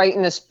started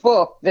writing this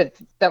book that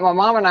my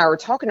mom and I were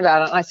talking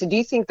about it. And I said, do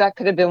you think that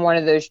could have been one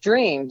of those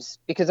dreams?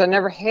 Because I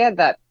never had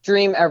that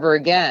dream ever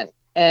again.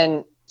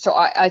 And so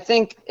I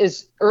think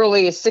as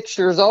early as 6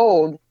 years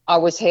old, I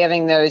was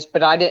having those,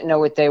 but I didn't know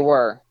what they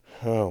were.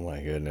 Oh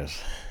my goodness.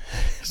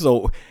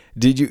 So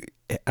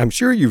I'm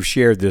sure you've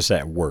shared this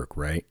at work,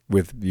 right?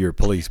 With your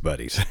police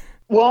buddies.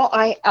 Well,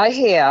 I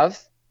have.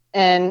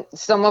 And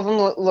some of them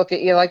look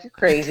at you like you're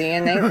crazy,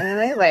 and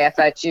they laugh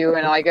at you,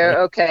 and I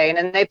go, okay.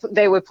 And then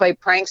they would play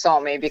pranks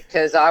on me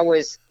because I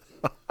was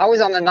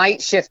on the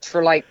night shift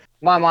for, like,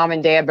 my mom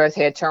and dad both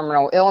had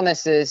terminal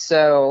illnesses,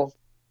 so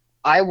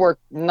I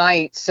worked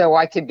nights so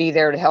I could be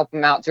there to help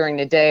them out during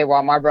the day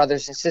while my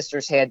brothers and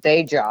sisters had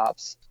day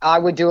jobs. I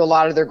would do a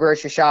lot of their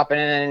grocery shopping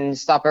and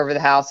stop over the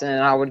house, and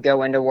then I would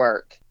go into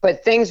work.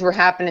 But things were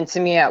happening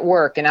to me at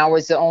work, and I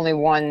was the only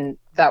one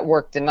that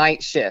worked the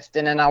night shift,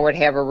 and then I would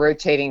have a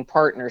rotating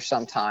partner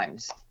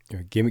sometimes.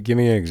 Give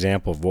me an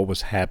example of what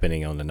was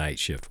happening on the night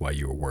shift while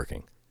you were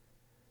working.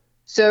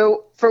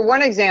 So for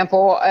one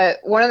example,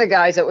 one of the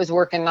guys that was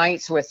working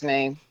nights with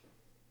me,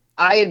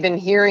 I had been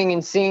hearing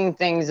and seeing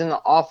things in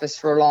the office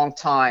for a long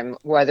time,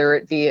 whether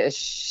it be a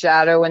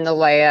shadow in the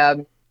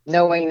lab,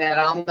 knowing that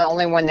I'm the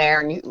only one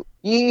there. And you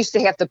used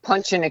to have to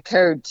punch in a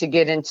code to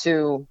get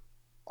into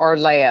our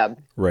lab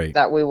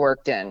that we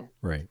worked in.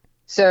 Right.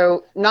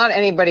 So not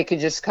anybody could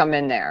just come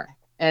in there.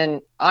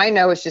 And I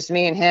know it's just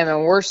me and him,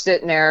 and we're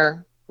sitting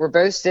there. We're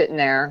both sitting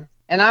there.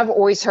 And I've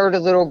always heard a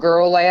little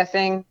girl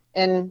laughing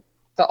in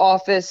the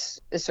office,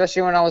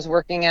 especially when I was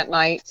working at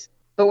night.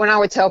 But when I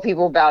would tell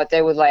people about it,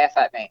 they would laugh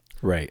at me.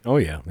 Right. Oh,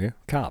 yeah. Yeah.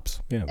 Cops.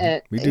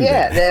 Yeah. We do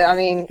that. Yeah. I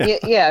mean,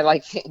 yeah,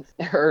 like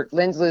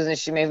Lynn's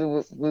losing.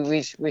 Maybe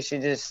we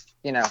should just,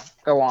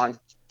 go on.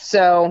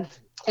 So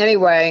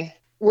anyway,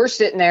 we're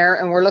sitting there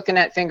and we're looking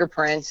at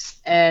fingerprints,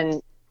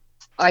 and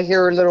I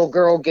hear a little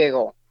girl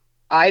giggle.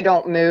 I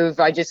don't move.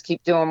 I just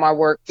keep doing my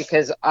work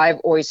because I've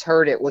always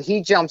heard it. Well,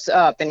 he jumps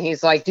up and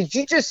he's like, "Did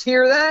you just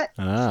hear that?"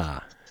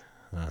 Ah.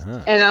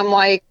 Uh-huh. And I'm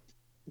like,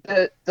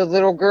 the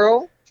little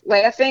girl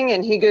laughing,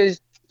 and he goes,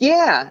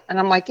 "Yeah." And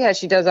I'm like, "Yeah,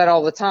 she does that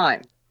all the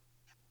time."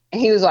 And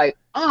he was like,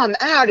 "I'm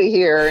out of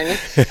here." And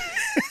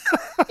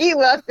he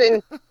left,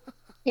 and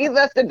He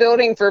left the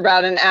building for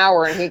about an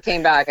hour and he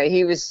came back.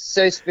 He was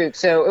so spooked.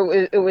 So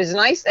it was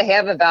nice to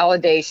have a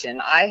validation.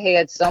 I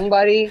had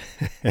somebody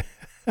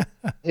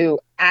who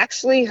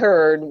actually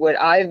heard what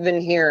I've been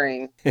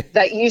hearing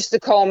that used to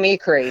call me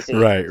crazy.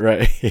 Right,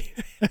 right.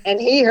 And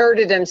he heard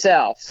it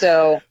himself.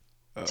 So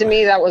to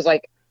me, that was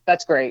like,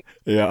 that's great.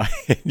 Yeah,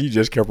 you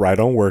just kept right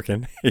on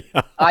working.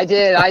 Yeah. I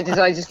did. I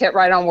just kept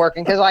right on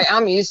working because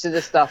I'm used to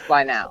this stuff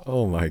by now.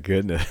 Oh my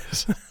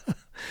goodness.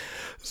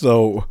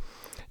 So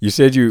you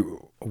said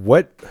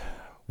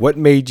what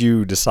made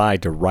you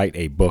decide to write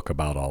a book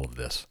about all of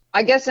this?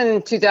 I guess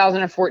in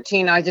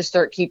 2014, I just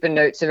started keeping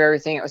notes of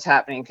everything that was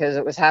happening because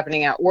it was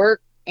happening at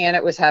work and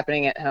it was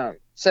happening at home.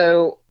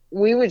 So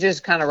we would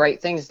just kind of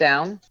write things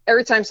down.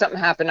 Every time something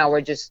happened, I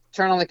would just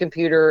turn on the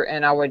computer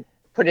and I would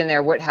put in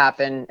there what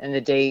happened and the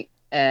date.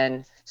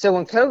 And so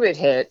when COVID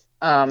hit,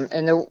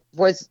 and there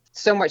was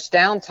so much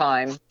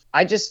downtime,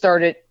 I just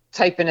started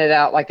typing it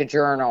out like a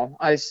journal.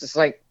 I was just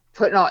like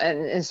putting on,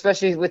 and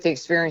especially with the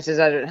experiences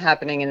that are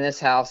happening in this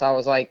house, I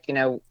was like,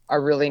 I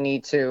really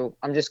need to,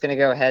 I'm just going to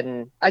go ahead,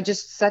 and I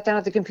just sat down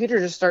at the computer,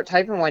 just start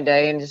typing one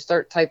day and just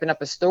start typing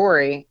up a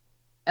story.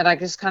 And I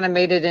just kind of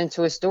made it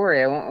into a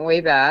story. I went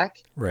way back.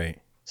 Right.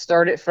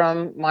 Started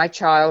from my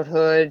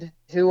childhood,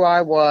 who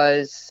I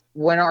was,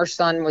 when our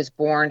son was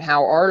born,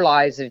 how our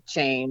lives have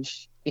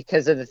changed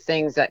because of the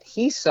things that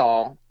he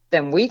saw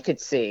than we could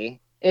see.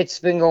 It's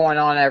been going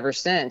on ever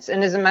since.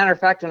 And as a matter of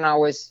fact, when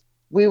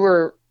we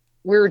were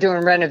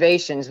doing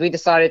renovations, we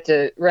decided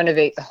to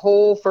renovate the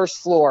whole first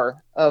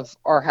floor of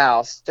our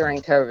house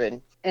during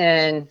COVID.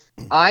 And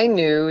I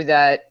knew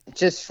that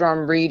just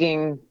from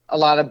reading a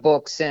lot of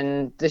books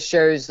and the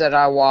shows that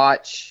I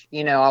watch,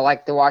 I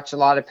like to watch a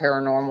lot of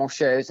paranormal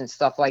shows and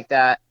stuff like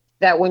that,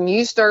 that when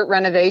you start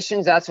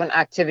renovations, that's when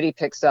activity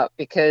picks up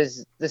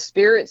because the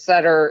spirits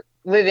that are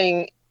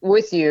living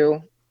with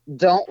you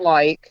don't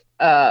like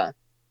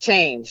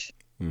change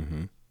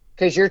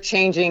because you're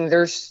changing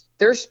their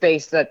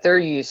space that they're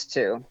used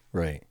to,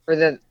 right, or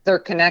that they're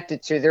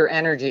connected to, their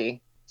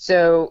energy.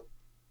 So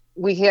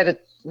we had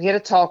a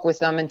talk with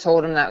them and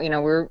told them that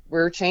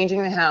we're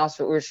changing the house,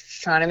 but we're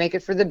trying to make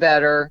it for the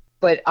better.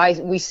 But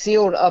we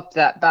sealed up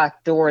that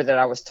back door that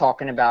I was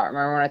talking about.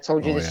 Remember when I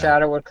told you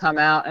shadow would come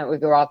out and it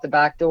would go out the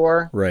back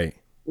door? Right.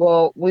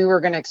 Well, we were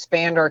going to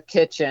expand our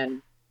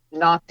kitchen,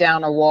 knock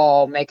down a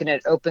wall, making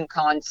it open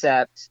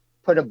concept,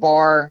 put a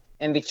bar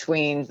in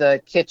between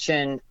the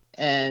kitchen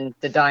and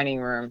the dining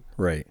room.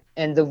 Right.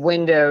 And the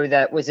window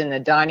that was in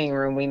the dining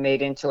room, we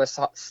made into a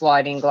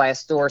sliding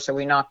glass door. So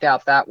we knocked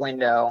out that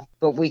window,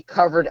 but we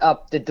covered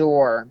up the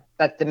door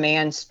that the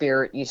man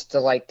spirit used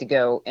to like to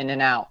go in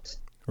and out.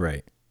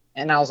 Right.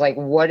 And I was like,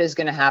 what is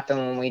going to happen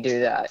when we do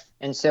that?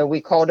 And so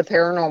we called a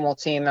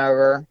paranormal team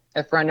over.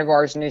 A friend of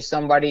ours knew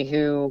somebody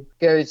who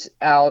goes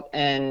out,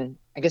 and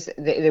I guess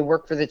they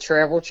work for the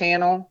Travel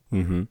Channel,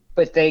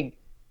 but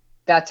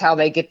that's how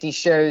they get these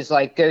shows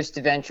like Ghost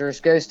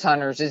Adventures, Ghost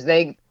Hunters, is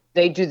they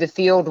do the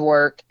field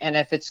work, and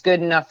if it's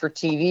good enough for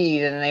TV,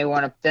 then they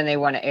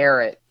want to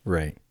air it.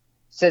 Right.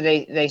 So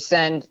they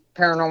send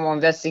paranormal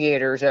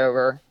investigators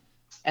over,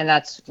 and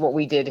that's what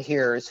we did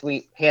here. Is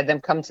we had them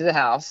come to the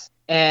house,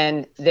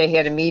 and they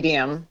had a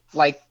medium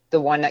like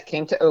the one that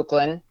came to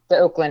the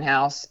Oakland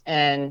house,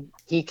 and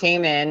he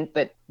came in,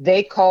 but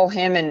they call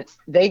him and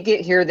they get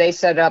here, they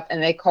set up,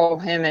 and they call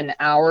him an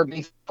hour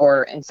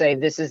before and say,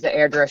 this is the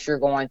address you're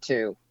going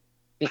to,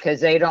 because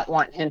they don't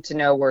want him to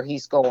know where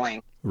he's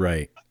going.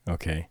 Right.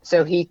 Okay.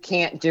 So he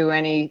can't do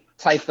any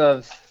type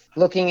of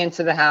looking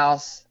into the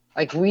house.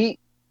 Like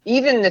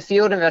even the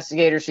field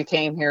investigators who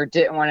came here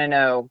didn't want to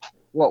know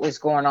what was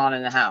going on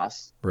in the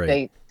house.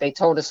 Right. They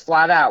told us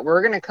flat out,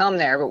 we're going to come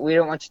there, but we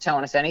don't want you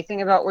telling us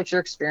anything about what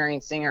you're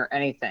experiencing or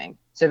anything.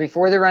 So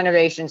before the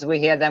renovations,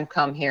 we had them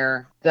come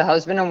here. The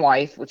husband and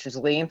wife, which was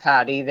Lee and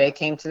Patty, they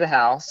came to the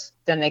house.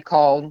 Then they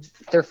called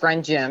their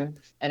friend Jim,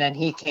 and then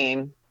he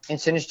came.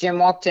 As soon as Jim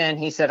walked in,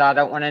 he said, I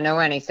don't want to know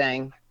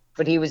anything.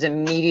 But he was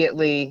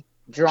immediately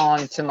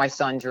drawn to my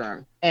son's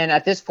room. And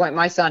at this point,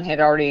 my son had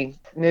already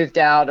moved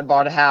out and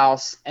bought a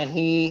house, and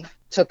he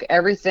took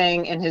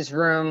everything in his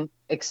room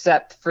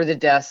except for the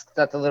desk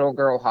that the little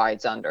girl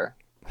hides under.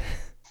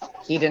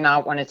 He did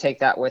not want to take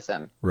that with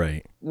him.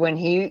 Right. When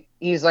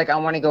he's like, I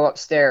want to go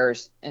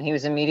upstairs, and he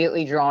was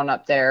immediately drawn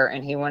up there,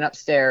 and he went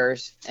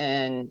upstairs,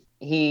 and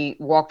he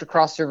walked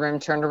across the room,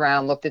 turned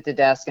around, looked at the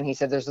desk, and he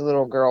said, there's a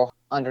little girl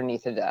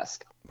underneath the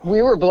desk.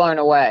 We were blown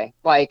away.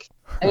 Like,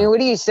 I mean, what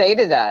do you say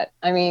to that?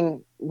 I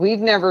mean, we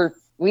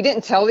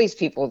didn't tell these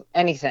people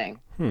anything.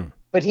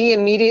 But he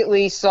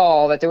immediately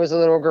saw that there was a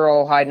little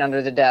girl hiding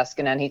under the desk,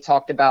 and then he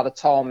talked about a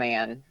tall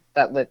man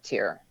that lived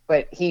here.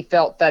 But he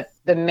felt that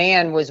the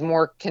man was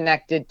more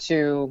connected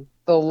to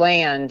the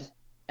land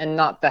and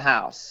not the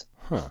house.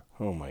 Huh.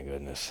 Oh my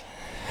goodness.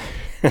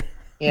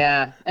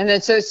 Yeah. And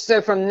then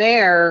so from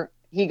there,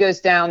 he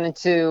goes down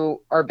into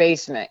our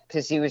basement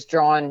because he was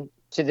drawn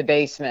to the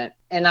basement.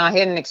 And I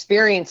had an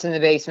experience in the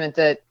basement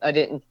that I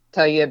didn't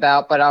tell you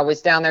about, but I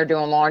was down there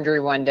doing laundry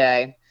one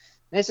day.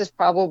 This is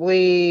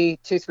probably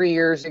 2-3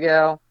 years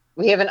ago.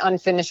 we have an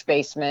unfinished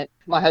basement.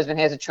 My husband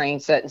has a train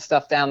set and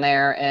stuff down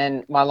there,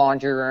 and my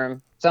laundry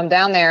room. So I'm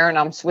down there and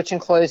I'm switching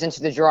clothes into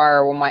the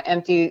dryer. Well, my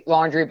empty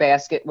laundry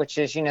basket, which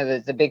is,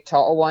 the big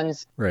tall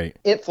ones, Right.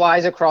 it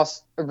flies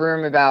across a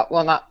room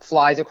not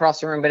flies across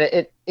the room, but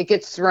it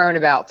gets thrown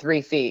about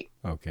 3 feet.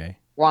 Okay.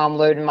 While I'm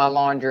loading my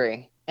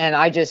laundry. And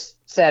I just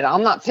said,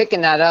 I'm not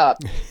picking that up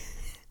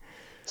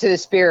to the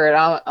spirit.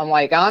 I'm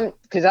like,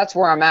 because that's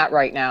where I'm at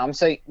right now.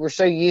 We're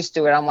so used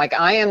to it. I'm like,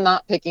 I am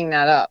not picking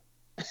that up.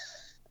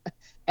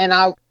 And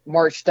I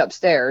marched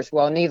upstairs.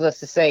 Well, needless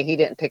to say, he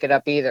didn't pick it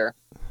up either.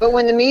 But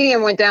when the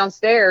medium went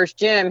downstairs,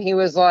 Jim, he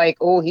was like,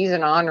 oh, he's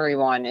an ornery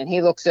one. And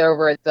he looks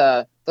over at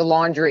the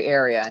laundry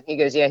area. He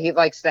goes, yeah, he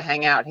likes to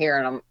hang out here.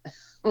 And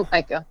I'm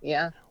like, oh,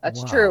 yeah,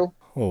 that's true.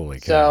 Holy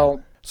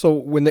cow. So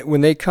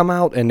when they come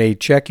out and they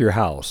check your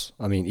house,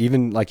 I mean,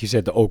 even like you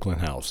said, the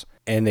Oakland house,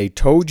 and they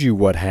told you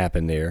what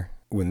happened there,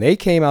 when they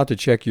came out to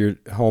check your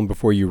home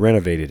before you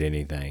renovated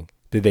anything,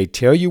 did they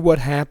tell you what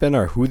happened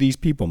or who these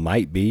people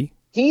might be?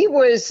 He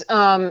was,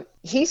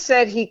 he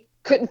said he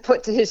couldn't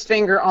put his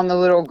finger on the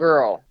little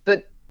girl,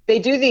 but they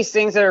do these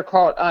things that are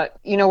called,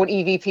 you know what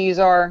EVPs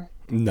are?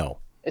 No.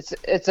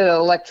 It's an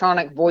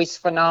electronic voice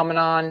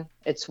phenomenon.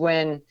 It's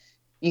when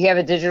you have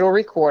a digital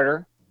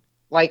recorder,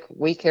 like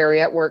we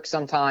carry at work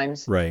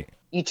sometimes. Right.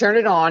 You turn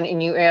it on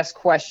and you ask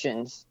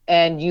questions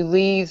and you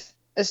leave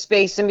a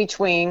space in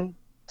between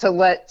to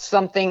let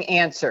something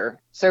answer.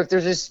 So if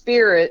there's a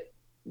spirit,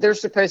 they're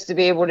supposed to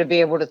be able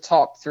to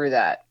talk through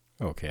that.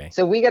 Okay.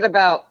 So we got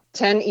about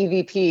 10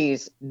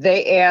 EVPs.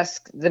 They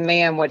ask the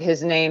man what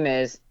his name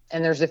is.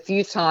 And there's a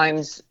few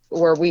times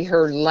where we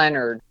heard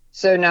Leonard.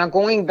 So now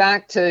going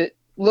back to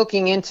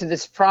looking into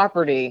this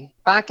property,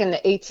 back in the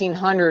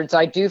 1800s,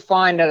 I do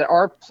find that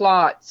our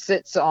plot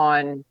sits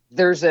on,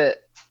 there's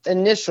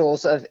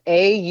initials of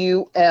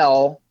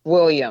AUL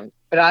William,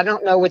 but I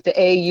don't know what the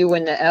AU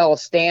and the L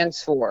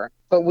stands for.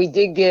 But we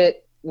did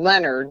get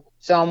Leonard.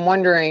 So I'm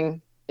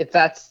wondering if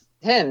that's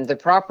him, the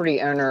property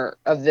owner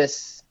of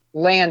this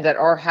land that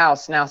our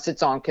house now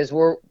sits on, because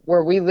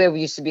where we live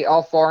used to be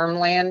all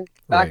farmland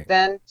back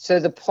then. So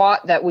the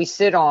plot that we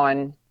sit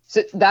on,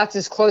 so that's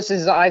as close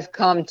as I've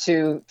come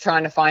to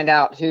trying to find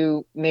out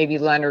who maybe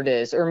Leonard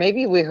is, or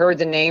maybe we heard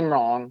the name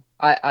wrong.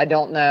 I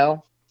don't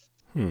know,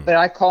 but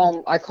I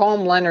call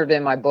him Leonard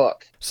in my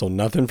book. So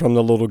nothing from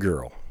the little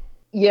girl.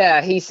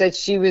 Yeah, he said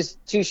she was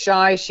too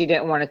shy. She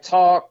didn't want to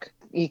talk.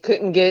 We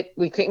couldn't get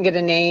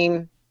a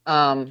name.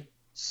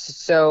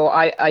 So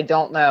I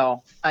don't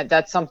know.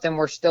 That's something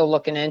we're still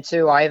looking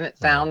into. I haven't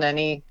found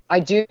any.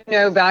 I do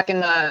know back in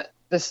the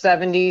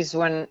 70s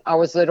when I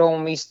was little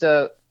and we used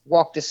to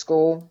walk to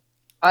school,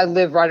 I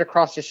lived right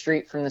across the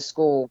street from the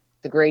school,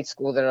 the grade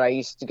school that I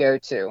used to go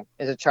to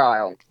as a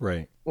child.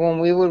 Right. When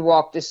we would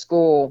walk to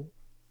school,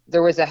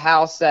 there was a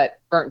house that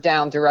burnt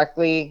down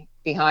directly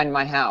behind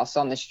my house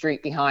on the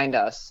street behind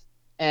us.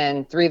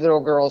 And 3 little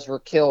girls were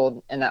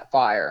killed in that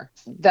fire.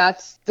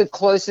 That's the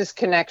closest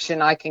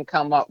connection I can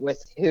come up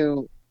with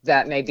who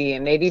that may be.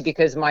 And maybe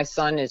because my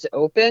son is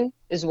open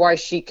is why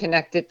she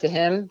connected to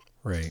him.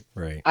 Right.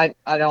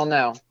 I don't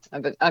know.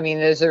 But I mean,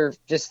 those are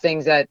just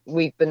things that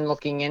we've been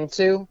looking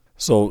into.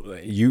 So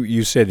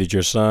you said that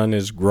your son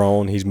is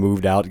grown. He's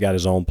moved out, got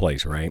his own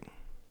place, right?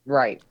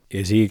 Right.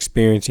 Is he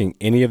experiencing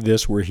any of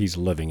this where he's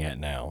living at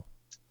now?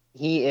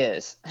 He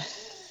is.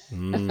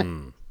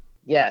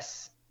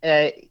 Yes.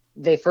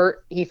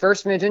 He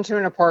first moved into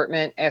an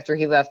apartment after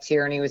he left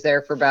here, and he was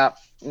there for about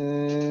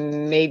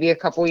maybe a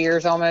couple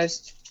years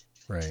almost.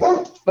 Right.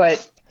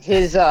 But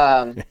his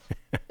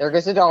there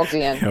goes the dogs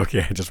again.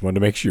 Okay, I just wanted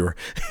to make sure.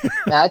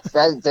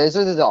 Those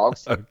are the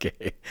dogs.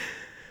 Okay.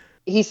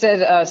 He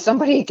said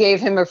somebody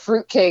gave him a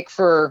fruitcake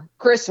for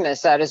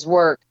Christmas at his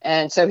work,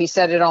 and so he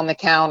set it on the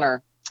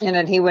counter. And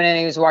then he went in and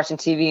he was watching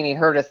TV, and he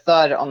heard a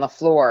thud on the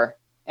floor,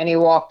 and he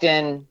walked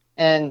in,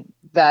 and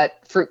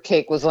that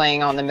fruitcake was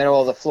laying on the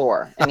middle of the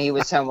floor, and he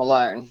was home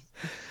alone.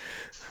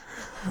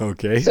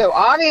 Okay. So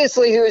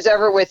obviously who's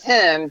ever with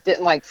him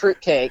didn't like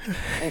fruitcake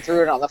and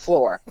threw it on the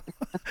floor.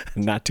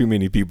 Not too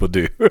many people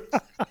do.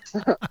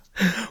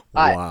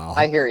 Wow.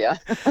 I hear you.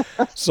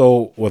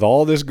 So with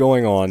all this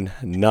going on,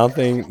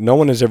 no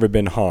one has ever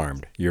been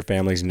harmed. Your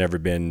family's never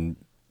been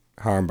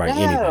harmed by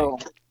anything.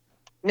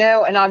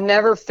 No, and I've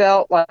never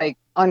felt like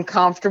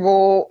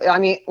uncomfortable. I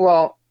mean,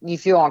 well, you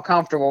feel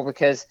uncomfortable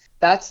because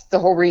that's the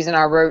whole reason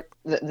I wrote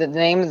the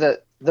name of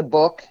the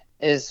book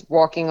is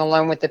Walking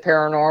Alone with the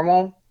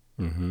Paranormal.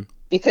 Mm-hmm.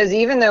 Because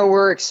even though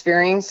we're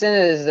experiencing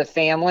it as a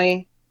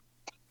family,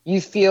 you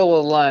feel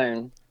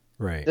alone.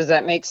 Right. Does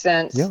that make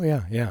sense?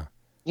 Yeah.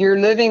 You're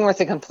living with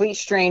a complete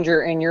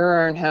stranger in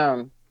your own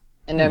home.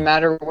 And no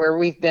matter where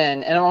we've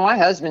been, and my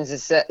husband's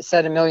has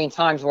said a million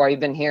times while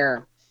you've been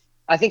here,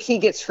 I think he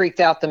gets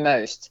freaked out the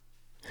most.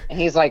 And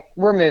he's like,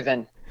 we're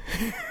moving.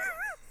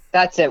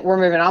 That's it. We're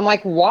moving. I'm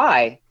like,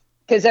 why?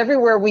 Because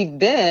everywhere we've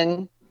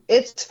been,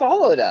 it's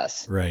followed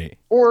us. Right.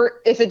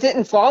 Or if it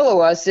didn't follow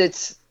us,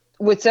 it's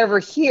what's ever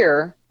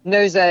here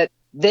knows that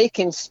they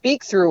can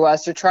speak through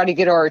us or try to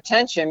get our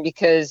attention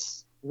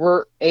because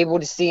we're able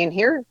to see and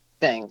hear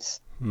things.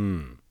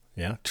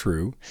 Yeah,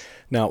 true.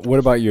 Now, what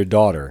about your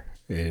daughter?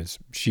 Is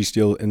she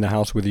still in the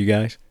house with you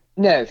guys?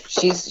 No,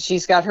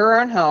 she's got her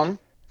own home,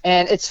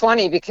 and it's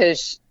funny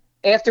because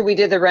after we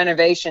did the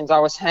renovations, I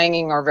was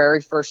hanging our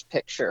very first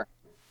picture,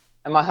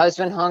 and my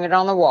husband hung it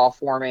on the wall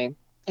for me,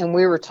 and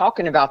we were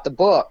talking about the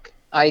book.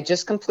 I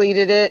just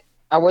completed it.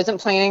 I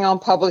wasn't planning on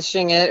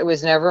publishing it. It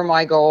was never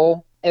my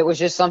goal. It was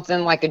just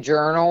something like a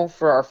journal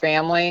for our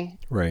family.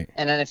 Right.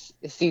 And then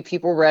a few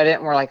people read it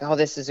and were like, "Oh,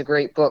 this is a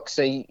great book,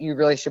 so you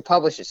really should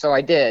publish it." So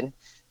I did.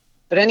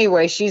 But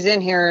anyway, she's in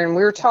here and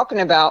we were talking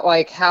about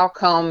like how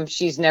come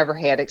she's never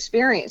had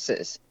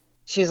experiences.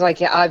 She's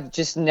like, "Yeah, I've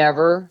just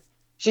never."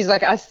 She's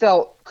like, "I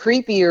felt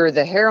creepier.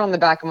 The hair on the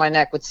back of my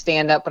neck would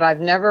stand up, but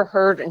I've never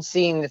heard and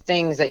seen the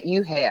things that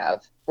you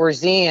have, or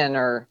Zian,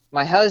 or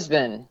my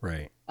husband."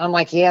 Right. I'm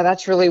like, "Yeah,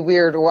 that's really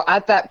weird." Well,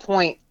 at that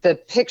point, the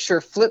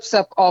picture flips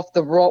up off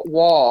the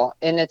wall,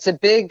 and it's a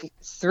big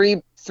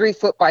 3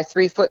 foot by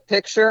 3 foot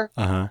picture.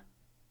 Uh-huh.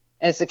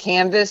 And it's a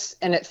canvas,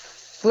 and it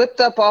flipped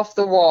up off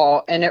the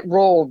wall, and it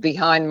rolled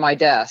behind my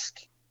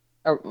desk,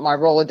 or my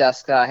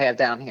Rolodesk that I have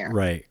down here.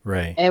 Right,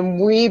 right. And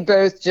we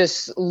both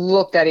just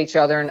looked at each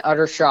other in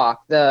utter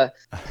shock. The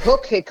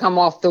hook had come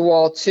off the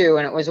wall too,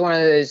 and it was one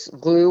of those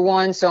glue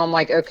ones. So I'm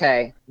like,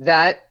 okay,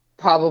 that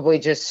probably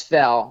just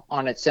fell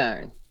on its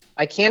own.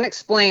 I can't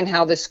explain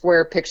how the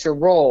square picture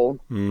rolled,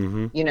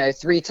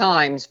 3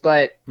 times,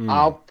 but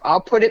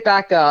I'll put it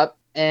back up.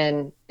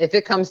 And if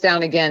it comes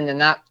down again, then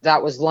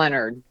that was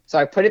Leonard. So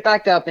I put it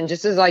back up, and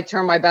just as I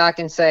turn my back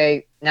and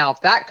say, now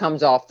if that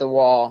comes off the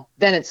wall,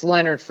 then it's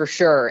Leonard for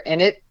sure.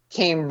 And it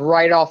came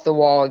right off the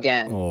wall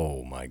again.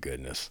 Oh my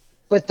goodness.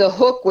 But the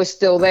hook was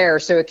still there,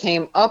 so it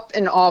came up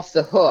and off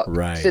the hook.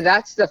 Right. So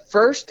that's the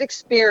first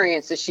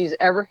experience that she's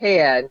ever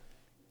had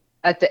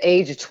at the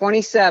age of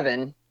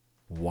 27.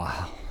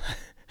 Wow.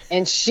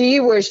 And she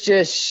was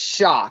just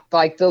shocked,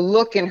 like the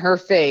look in her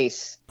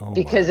face,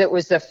 because it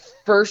was the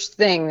first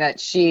thing that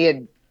she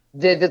had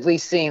vividly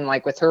seen,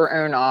 like with her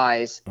own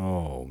eyes.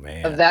 Oh,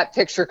 man. Of that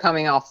picture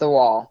coming off the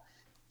wall.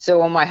 So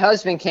when my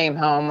husband came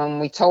home and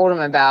we told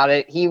him about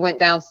it, he went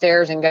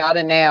downstairs and got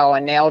a nail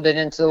and nailed it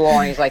into the wall.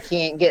 And he's like,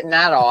 he ain't getting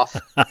that off.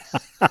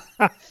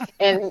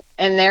 and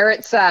there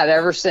it sat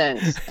ever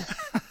since.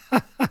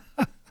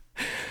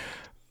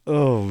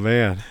 Oh,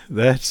 man.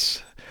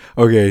 That's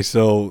okay.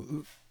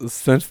 So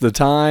since the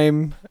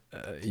time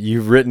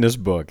you've written this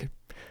book,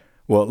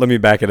 well, let me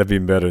back it up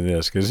even better than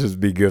this, because this would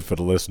be good for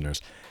the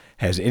listeners.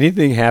 Has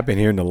anything happened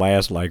here in the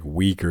last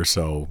week or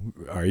so,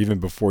 or even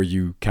before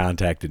you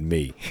contacted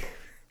me?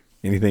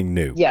 Anything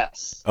new?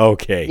 Yes.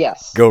 Okay.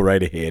 Yes. Go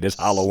right ahead. It's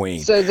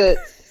Halloween. So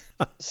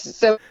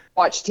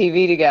watch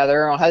TV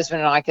together, my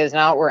husband and I, because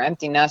now we're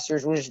empty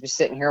nesters. We'll just be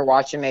sitting here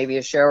watching maybe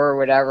a show or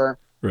whatever.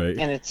 Right.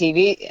 And the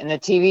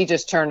TV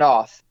just turned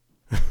off.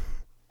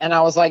 And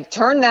I was like,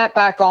 turn that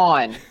back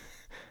on.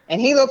 And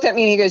he looked at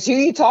me and he goes, who are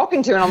you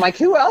talking to? And I'm like,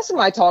 who else am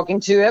I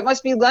talking to? It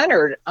must be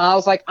Leonard. And I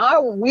was like,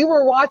 we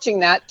were watching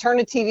that. Turn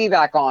the TV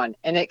back on.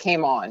 And it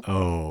came on.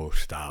 Oh,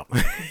 stop.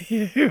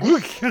 You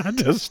got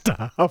to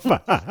stop.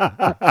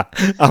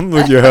 I'm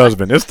with your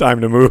husband. It's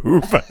time to move.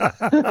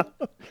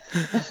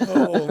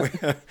 Oh,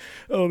 man.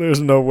 Oh, there's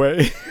no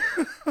way.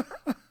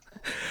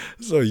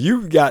 So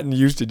you've gotten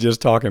used to just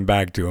talking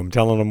back to him,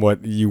 telling him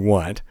what you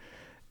want.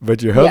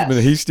 But your husband,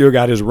 Yes. He's still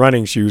got his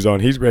running shoes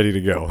on. He's ready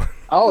to go.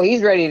 Oh,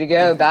 he's ready to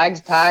go.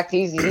 Bags packed.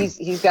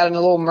 He's got a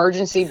little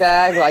emergency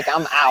bag. Like,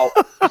 I'm out.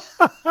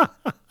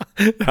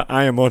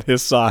 I am on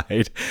his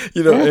side.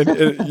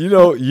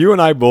 You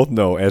and I both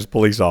know as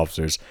police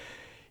officers,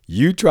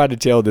 you try to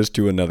tell this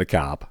to another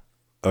cop,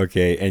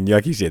 okay, and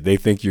like you said, they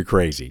think you're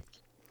crazy.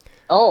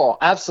 Oh,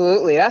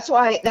 absolutely. That's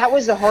why that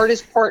was the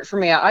hardest part for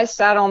me. I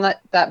sat on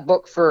that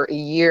book for a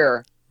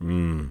year.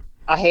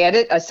 I had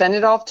it. I sent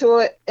it off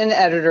to an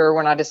editor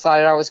when I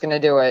decided I was going to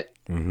do it.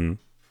 Mm-hmm.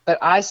 But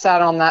I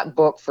sat on that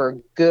book for a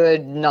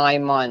good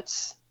 9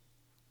 months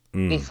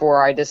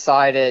before I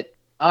decided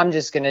I'm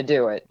just going to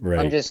do it. Right.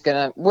 I'm just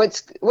going to.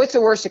 What's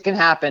the worst that can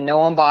happen? No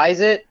one buys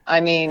it. I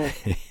mean,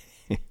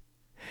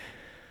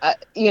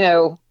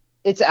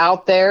 it's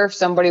out there. If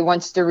somebody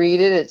wants to read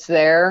it, it's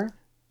there.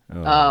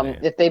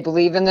 If they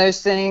believe in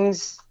those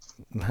things.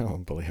 No,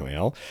 believe me.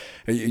 Well,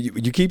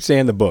 you keep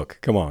saying the book.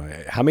 Come on.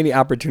 How many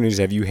opportunities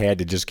have you had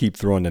to just keep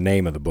throwing the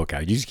name of the book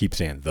out? You just keep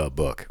saying the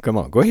book. Come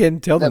on. Go ahead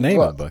and tell the name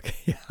of the book.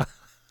 Yeah.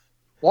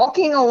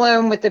 Walking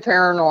Alone with the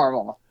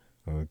Paranormal.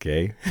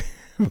 Okay.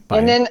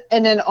 And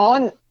then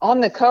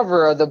on the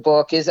cover of the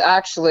book is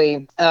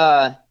actually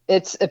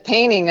it's a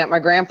painting that my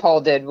grandpa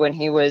did when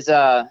he was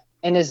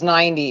in his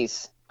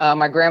 90s.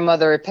 My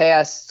grandmother had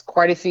passed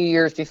quite a few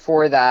years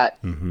before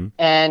that. Mm-hmm.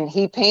 And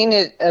he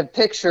painted a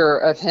picture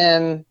of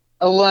him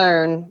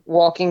alone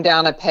walking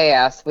down a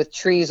path with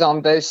trees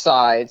on both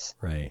sides.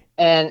 Right.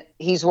 And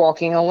he's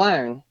walking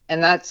alone.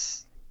 And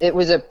it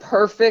was a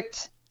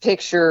perfect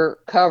picture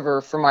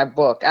cover for my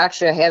book.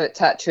 Actually, I have it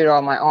tattooed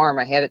on my arm.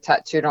 I had it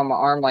tattooed on my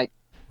arm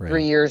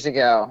 3 years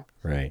ago.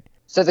 Right.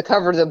 So the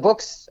cover of the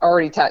book's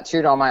already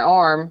tattooed on my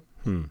arm.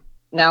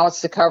 Now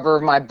it's the cover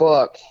of my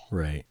book.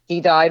 Right.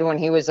 He died when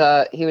he was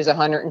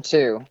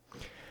 102.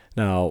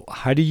 Now,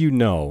 how do you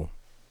know?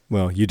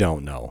 Well, you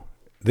don't know.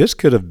 This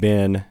could have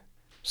been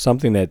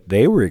something that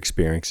they were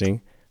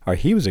experiencing or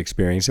he was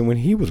experiencing when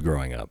he was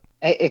growing up.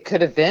 It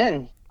could have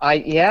been.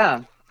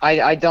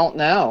 I don't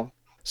know.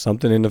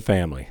 Something in the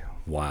family.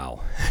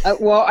 Wow.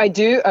 Well, I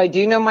do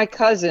know my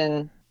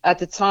cousin at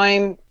the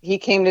time he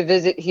came to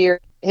visit here,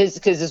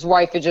 because his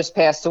wife had just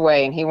passed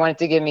away and he wanted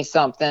to give me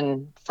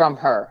something from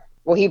her.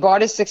 Well, he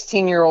bought his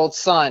 16-year-old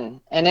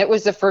son, and it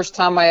was the first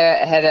time I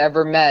had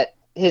ever met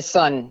his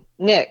son,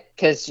 Nick,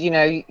 because,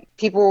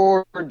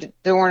 people were doing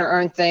their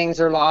own things,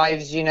 their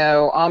lives,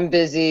 I'm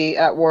busy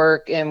at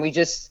work, and we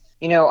just,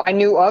 I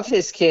knew of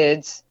his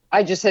kids.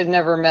 I just had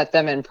never met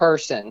them in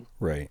person.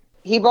 Right.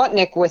 He brought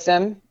Nick with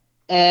him,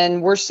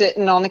 and we're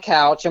sitting on the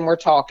couch and we're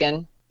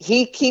talking.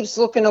 He keeps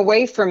looking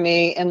away from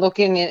me and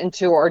looking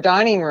into our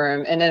dining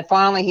room. And then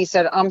finally he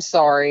said, "I'm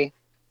sorry."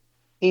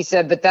 He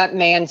said, "But that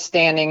man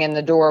standing in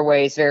the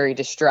doorway is very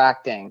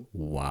distracting."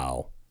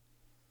 Wow.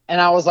 And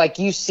I was like,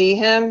 "You see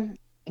him?"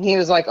 And he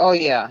was like, "Oh,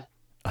 yeah."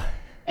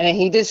 And then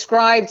he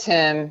described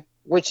him,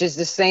 which is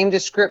the same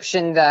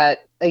description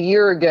that a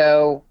year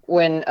ago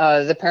when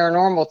the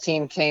paranormal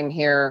team came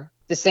here,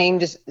 the same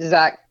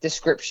exact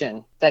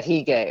description that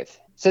he gave.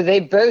 So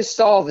they both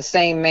saw the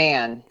same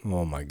man.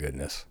 Oh, my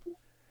goodness.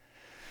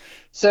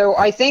 So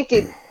I think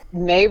it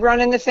may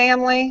run in the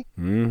family.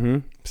 Mm-hmm.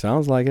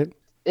 Sounds like it.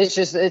 It's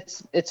just,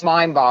 it's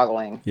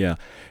mind-boggling. Yeah.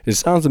 It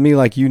sounds to me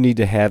like you need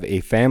to have a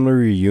family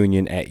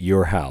reunion at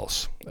your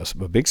house,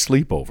 a big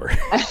sleepover.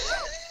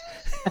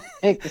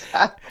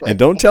 Exactly. And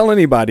don't tell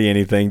anybody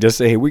anything. Just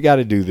say, "Hey, we got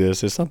to do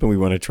this. It's something we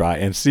want to try,"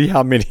 and see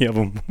how many of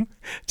them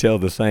tell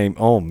the same.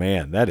 Oh,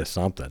 man, that is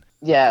something.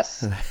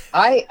 Yes.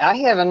 I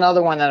have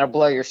another one that'll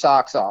blow your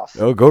socks off.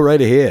 Oh, go right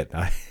ahead.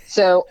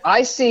 So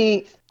I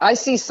see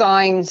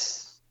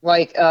signs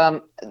like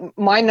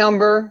my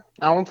number.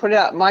 I won't put it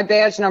out. My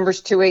badge number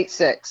is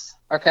 286.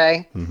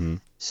 Okay. Mm-hmm.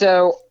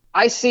 So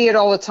I see it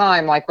all the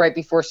time, like right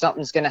before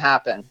something's going to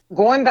happen.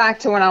 Going back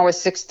to when I was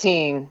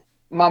 16,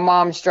 my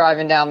mom's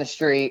driving down the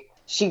street.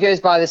 She goes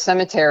by the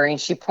cemetery and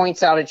she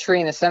points out a tree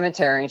in the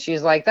cemetery and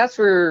she's like, "That's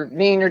where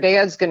me and your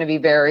dad's going to be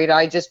buried.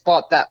 I just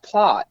bought that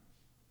plot."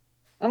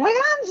 I'm like,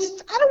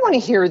 I don't want to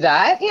hear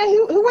that. Yeah,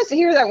 who wants to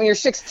hear that when you're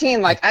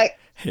 16? Like,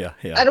 Yeah.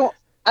 I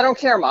don't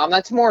care, Mom.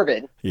 That's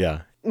morbid.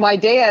 Yeah. My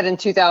dad in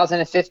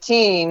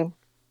 2015,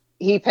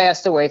 he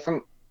passed away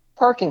from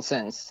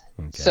Parkinson's.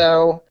 Okay.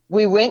 So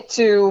we went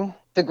to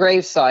the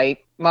gravesite.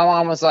 My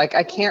mom was like,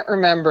 "I can't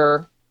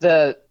remember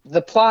the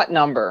plot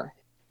number."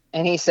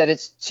 And he said,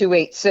 "It's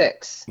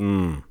 286.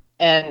 Mm.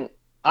 And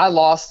I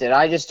lost it.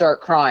 I just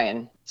start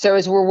crying. So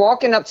as we're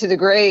walking up to the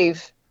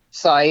grave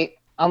site,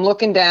 I'm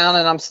looking down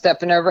and I'm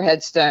stepping over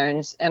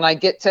headstones, and I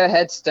get to a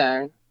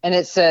headstone and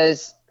it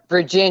says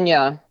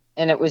Virginia,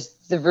 and it was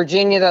the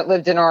Virginia that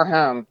lived in our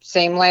home.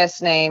 Same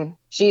last name.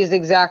 She is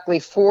exactly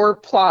 4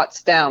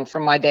 plots down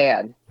from my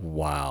dad.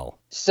 Wow.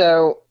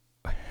 So,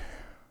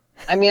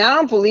 I mean, I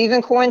don't believe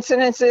in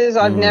coincidences.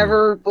 I've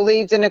never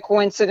believed in a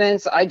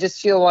coincidence. I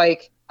just feel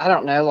like, I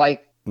don't know,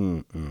 like,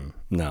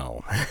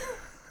 no.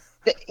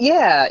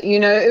 Yeah,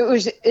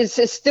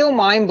 it's still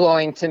mind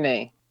blowing to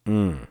me.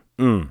 And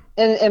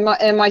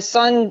my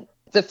son,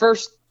 the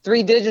first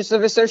 3 digits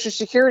of his social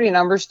security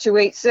number is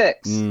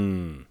 286.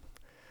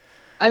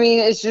 I mean,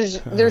 it's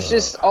just, there's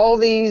just all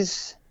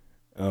these.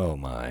 Oh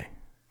my.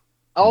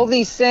 All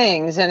these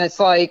things, and it's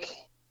like,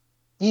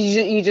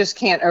 you just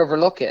can't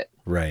overlook it.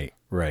 Right.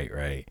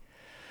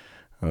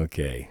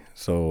 Okay.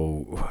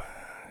 So,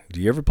 do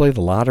you ever play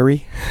the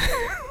lottery?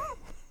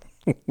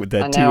 With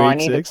that 286? I know, I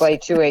need to play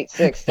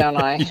 286, don't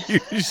I?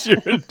 You sure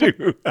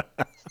do.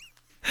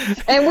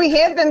 And we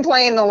have been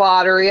playing the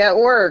lottery at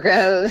work,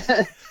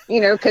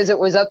 because it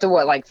was up to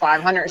like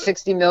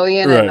 560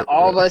 million, right, and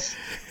all of us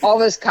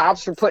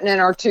cops were putting in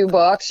our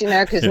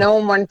 $2, because no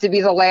one wanted to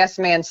be the last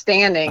man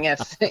standing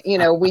if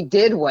we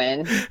did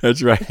win.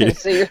 That's right.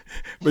 So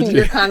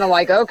you're kind of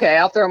like, okay,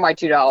 I'll throw my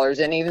 $2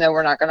 in, even though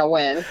we're not going to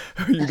win.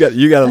 You got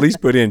at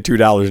least put in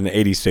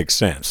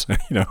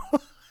 $2.86.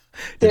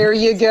 There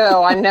you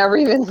go. I never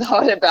even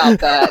thought about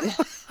that.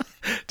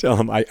 Tell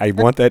him I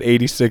want that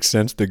 86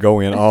 cents to go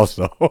in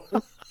also.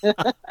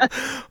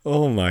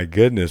 Oh my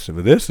goodness.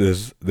 This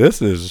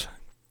is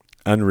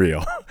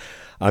unreal.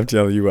 I'm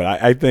telling you what,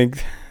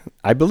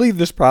 I believe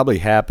this probably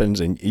happens,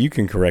 and you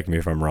can correct me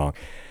if I'm wrong.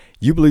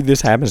 You believe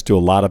this happens to a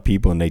lot of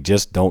people and they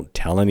just don't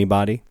tell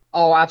anybody?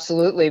 Oh,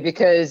 absolutely,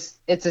 because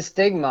it's a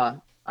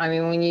stigma. I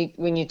mean,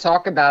 when you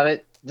talk about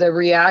it, the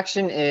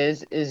reaction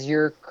is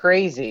you're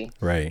crazy.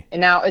 Right.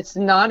 And now it's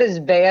not as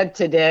bad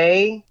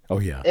today. Oh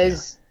yeah.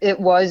 As it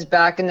was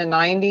back in the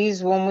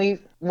 90s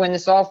when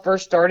this all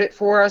first started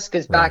for us,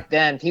 because back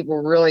then people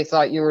really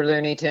thought you were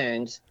Looney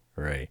Tunes.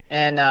 Right.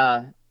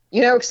 And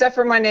except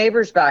for my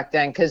neighbors back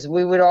then, because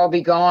we would all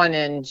be gone,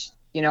 and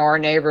our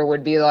neighbor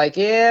would be like,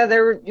 "Yeah,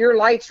 your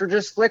lights were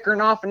just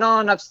flickering off and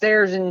on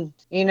upstairs in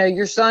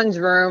your son's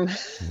room."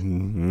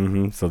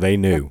 Mm-hmm. So they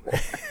knew.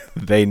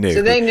 They knew.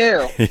 So they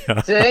knew.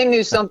 Yeah. So they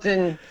knew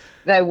something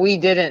that we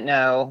didn't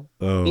know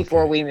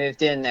before we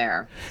moved in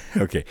there.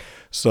 Okay.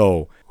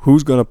 So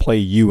who's going to play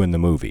you in the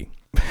movie?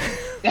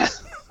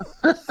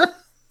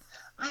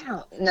 I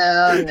don't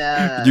know.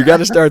 No. You got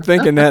to start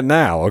thinking that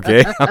now,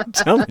 okay? I'm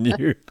telling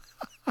you.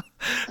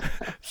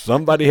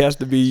 Somebody has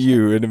to be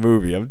you in the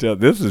movie. I'm telling.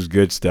 This is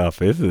good stuff.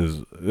 This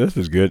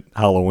is good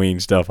Halloween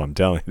stuff. I'm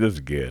telling you, this is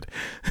good.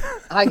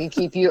 I could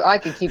keep you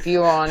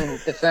on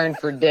the phone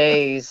for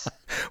days,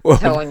 Well,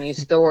 telling you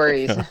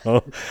stories.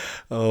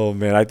 oh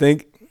man, I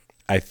think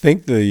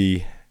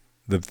the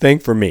thing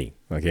for me.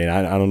 Okay,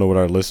 I don't know what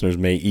our listeners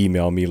may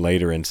email me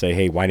later and say,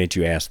 hey, why didn't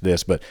you ask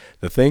this? But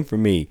the thing for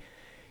me,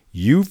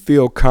 you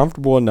feel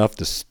comfortable enough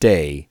to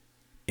stay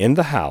in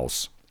the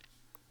house.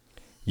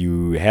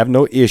 You have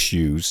no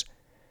issues,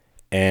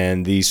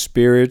 and these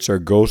spirits or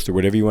ghosts or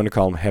whatever you want to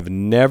call them have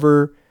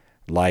never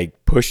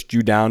like pushed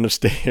you down the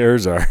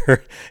stairs or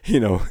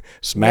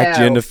smacked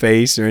you in the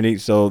face or anything.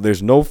 So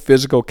there's no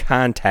physical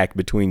contact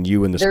between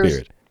you and the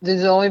spirit.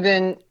 There's only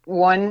been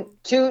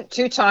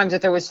two times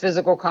that there was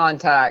physical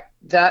contact.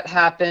 That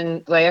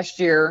happened last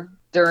year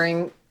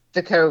during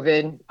the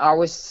COVID. I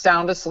was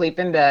sound asleep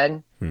in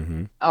bed.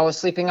 Mm-hmm. I was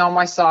sleeping on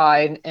my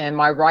side, and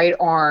my right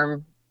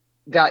arm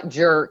got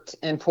jerked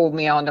and pulled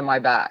me onto my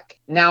back.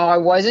 Now, I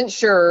wasn't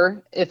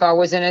sure if I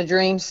was in a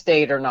dream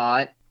state or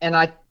not, and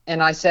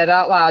I said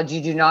out loud,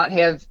 you do not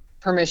have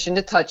permission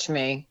to touch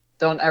me.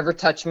 Don't ever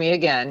touch me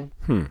again.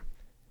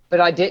 But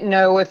I didn't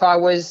know if I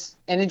was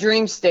in a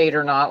dream state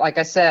or not. Like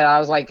I said, I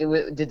was like,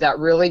 did that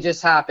really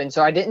just happen?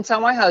 So I didn't tell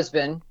my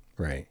husband.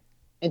 Right.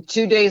 And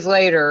 2 days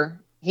later,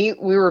 we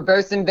were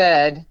both in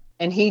bed,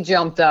 and he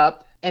jumped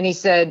up and he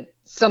said,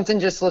 something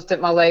just lifted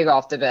my leg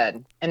off the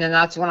bed. And then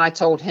that's when I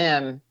told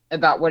him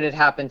about what had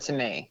happened to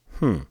me.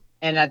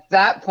 And at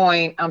that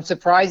point, I'm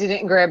surprised he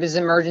didn't grab his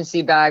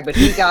emergency bag, but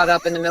he got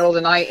up in the middle of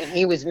the night and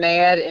he was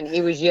mad and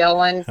he was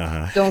yelling,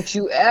 don't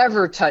you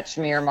ever touch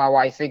me or my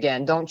wife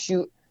again. Don't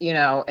you,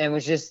 and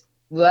was just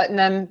letting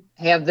them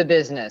have the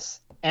business.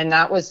 And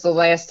that was the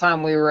last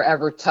time we were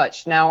ever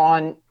touched. Now,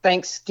 on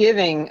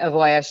Thanksgiving of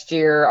last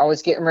year, I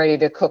was getting ready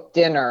to cook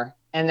dinner,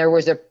 and there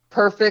was a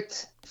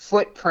perfect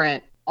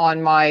footprint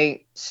on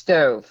my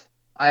stove.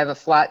 I have a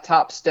flat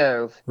top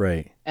stove.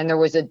 Right. And there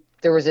was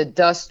a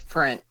dust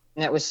print,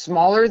 and it was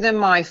smaller than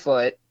my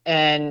foot.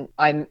 And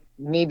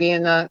me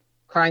being the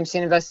crime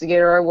scene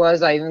investigator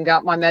I even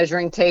got my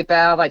measuring tape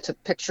out. I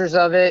took pictures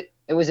of it.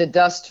 It was a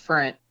dust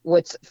print.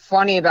 What's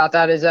funny about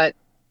that is that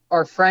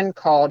our friend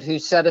called who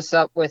set us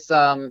up with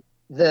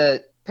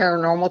the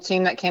paranormal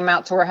team that came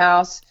out to our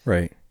house.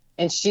 Right.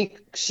 And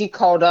she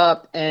called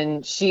up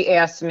and she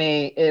asked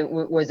me,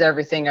 was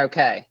everything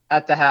okay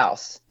at the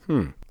house?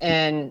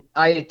 And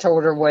I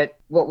told her what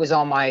was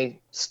on my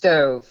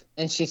stove,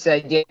 and she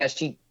said, yeah,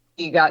 she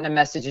got in a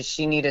message that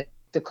she needed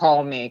to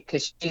call me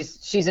because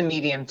she's a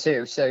medium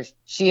too. So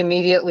she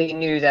immediately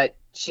knew that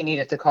she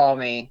needed to call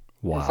me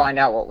and find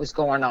out what was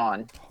going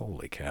on.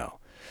 Holy cow.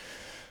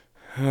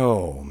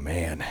 Oh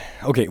man.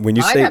 Okay,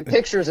 I have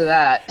pictures of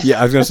that. Yeah,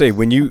 I was gonna say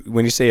when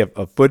you say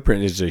a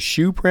footprint, is it a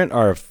shoe print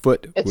or a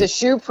foot? It's a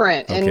shoe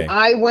print, okay. And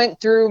I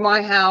went through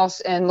my house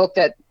and looked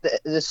at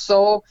the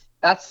sole.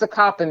 That's the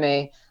cop in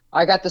me.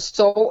 I got the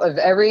sole of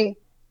every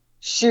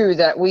shoe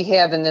that we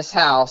have in this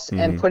house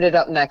and put it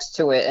up next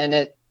to it, and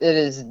it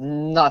is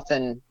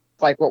nothing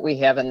like what we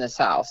have in this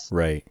house.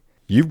 Right.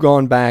 You've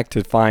gone back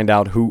to find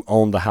out who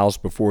owned the house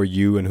before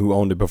you and who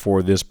owned it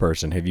before this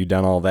person. Have you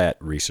done all that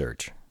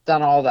research?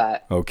 Done all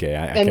that. Okay.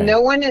 And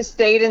no one has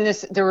stayed in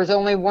this. There was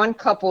only one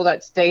couple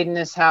that stayed in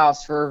this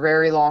house for a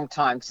very long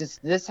time, since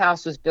this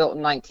house was built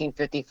in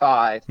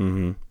 1955.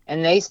 And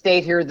they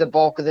stayed here the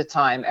bulk of the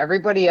time.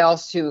 Everybody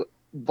else who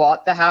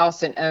bought the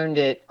house and owned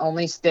it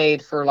only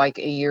stayed for like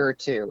a year or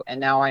two, and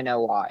now I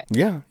know why.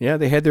 Yeah,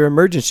 they had their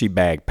emergency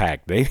bag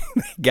packed. They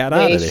got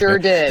out of there. They sure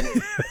did.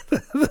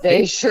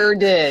 They sure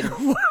did.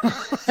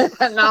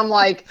 And I'm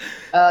like,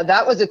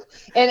 that was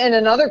and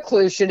another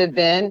clue should have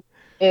been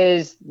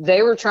is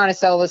they were trying to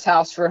sell this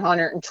house for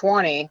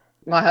 120.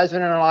 My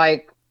husband and I were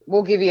like,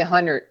 we'll give you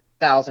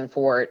 100,000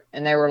 for it,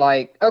 and they were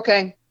like,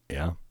 okay.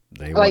 Yeah.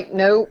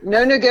 No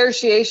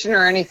negotiation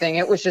or anything.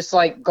 It was just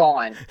like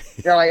gone.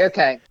 They're like,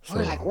 okay.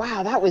 We're like,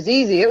 wow, that was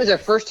easy. It was the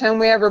first home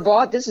we ever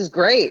bought. This is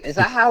great. Is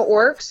that how it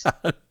works?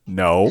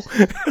 No.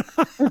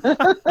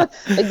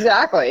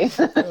 Exactly.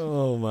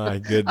 Oh my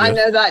goodness. I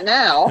know that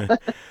now.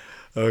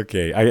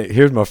 Okay.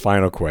 Here's my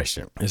final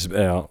question. This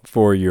is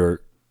for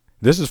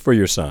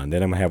your son.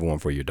 Then I'm gonna have one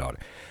for your daughter.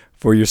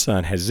 For your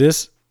son, has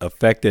this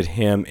affected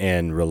him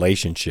in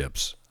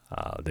relationships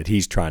that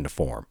he's trying to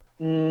form?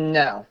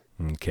 No.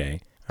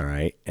 Okay. All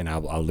right, and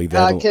I'll leave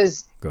that.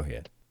 Because go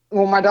ahead.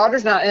 Well, my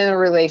daughter's not in a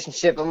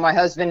relationship, but my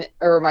husband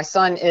or my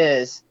son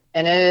is,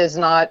 and it has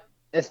not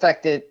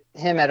affected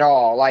him at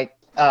all. Like,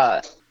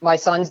 my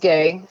son's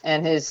gay,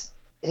 and his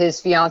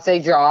fiance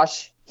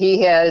Josh, they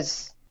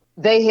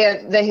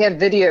have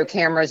video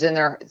cameras in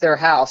their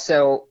house,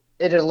 so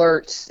it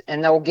alerts,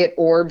 and they'll get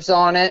orbs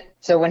on it.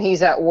 So when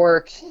he's at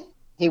work,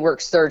 he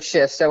works third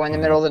shift. So in the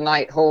middle of the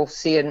night, he'll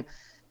see an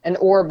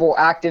orb will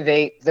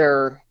activate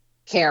their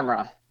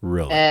camera.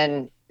 Really?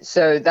 And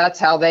so that's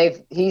how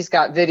he's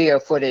got video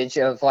footage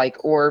of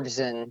like orbs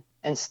and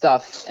and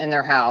stuff in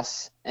their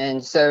house.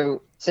 And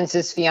so since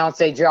his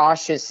fiance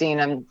Josh has seen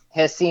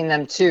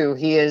them too,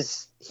 he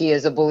is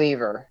a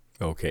believer.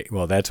 Okay.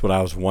 Well, that's what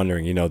I was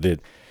wondering.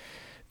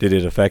 Did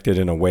it affect it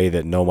in a way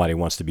that nobody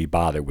wants to be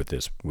bothered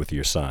with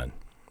your son?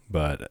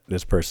 But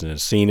this person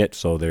has seen it,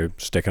 so they're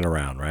sticking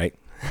around, right?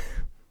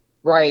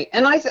 Right.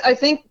 And I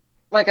think,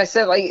 like I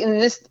said, like in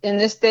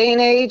this day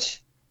and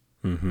age,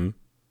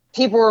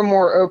 people are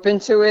more open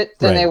to it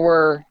than they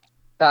were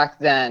back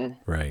then.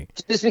 Right.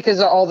 Just because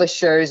of all the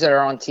shows that are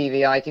on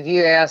TV. Like if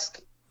you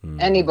ask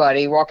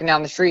anybody walking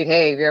down the street,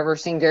 hey, have you ever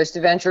seen Ghost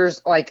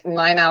Adventures? Like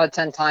 9 out of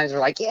 10 times they're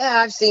like, yeah,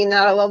 I've seen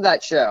that. I love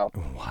that show.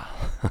 Wow.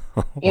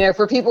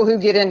 For people who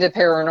get into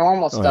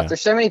paranormal stuff,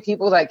 there's so many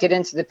people that get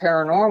into the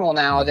paranormal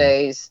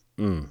nowadays.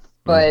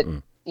 But,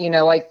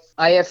 like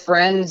I have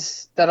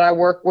friends that I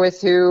work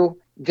with who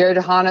go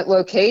to haunted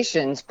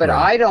locations, but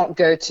I don't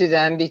go to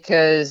them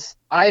because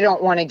I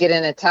don't want to get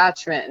an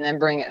attachment and then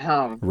bring it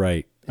home.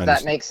 Right. Does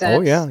that make sense?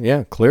 Oh,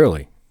 yeah.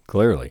 Clearly.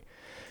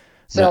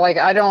 So, like,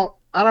 I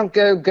don't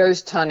go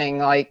ghost hunting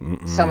like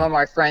some of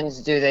my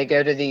friends do. They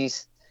go to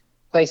these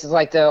places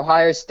like the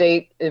Ohio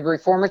State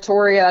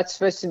Reformatory. That's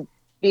supposed to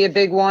be a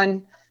big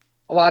one.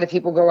 A lot of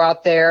people go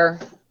out there.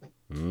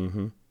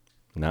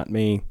 Not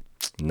me.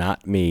 That's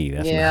not me.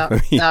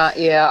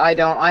 I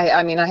don't.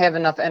 I mean, I have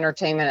enough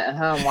entertainment at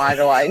home. Why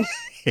do I?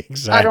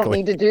 Exactly. I don't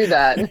need to do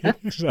that.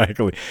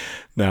 Exactly.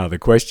 Now, the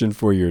question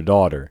for your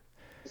daughter.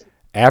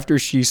 After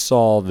she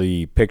saw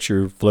the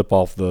picture flip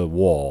off the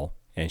wall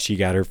and she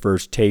got her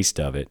first taste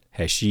of it,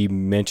 has she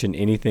mentioned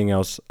anything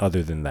else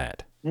other than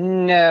that?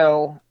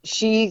 No.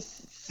 She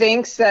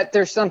thinks that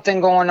there's something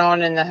going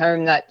on in the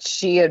home that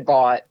she had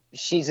bought.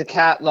 She's a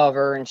cat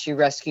lover and she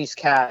rescues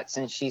cats,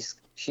 and she's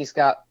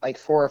got like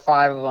 4 or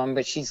 5 of them,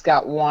 but she's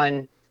got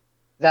one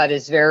that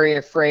is very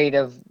afraid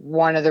of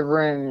one of the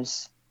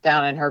rooms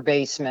down in her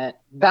basement.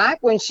 Back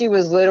when she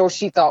was little,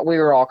 she thought we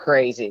were all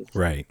crazy.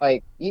 Right.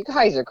 Like, you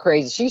guys are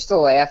crazy. She used to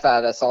laugh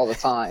at us all the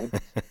time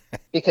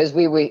because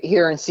we would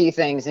hear and see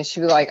things, and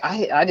she'd be like,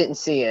 I didn't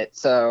see it,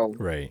 so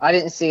I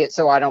didn't see it,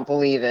 so I don't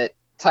believe it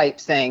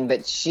type thing.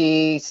 But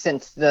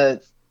since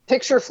the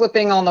picture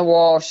flipping on the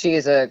wall, she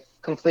is a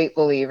complete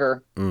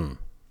believer.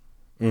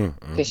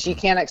 Because she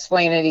can't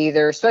explain it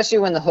either, especially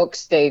when the hook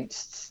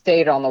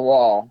stayed on the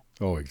wall.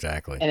 Oh,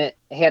 exactly. And it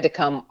had to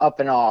come up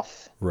and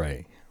off.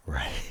 Right.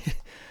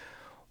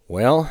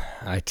 Well,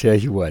 I tell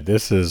you what,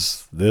 this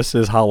is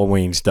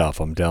Halloween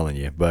stuff, I'm telling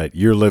you. But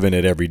you're living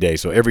it every day,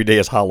 so every day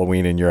is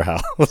Halloween in your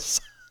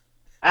house.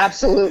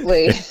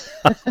 Absolutely.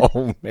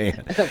 Oh,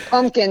 man.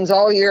 Pumpkins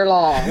all year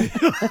long.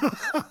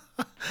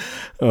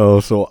 Oh,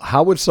 so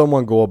how would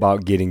someone go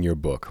about getting your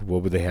book?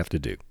 What would they have to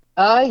do?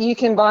 You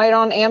can buy it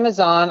on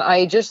Amazon.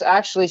 I just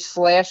actually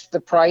slashed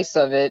the price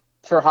of it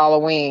for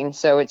Halloween,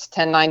 so it's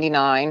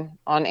 $10.99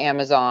 on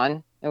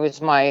Amazon. It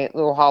was my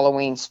little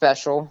Halloween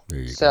special. There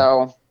you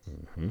go.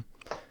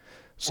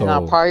 So, and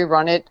I'll probably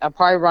run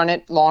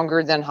it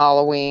longer than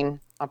Halloween.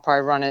 I'll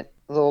probably run it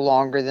a little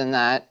longer than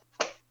that.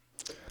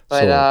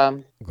 But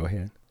go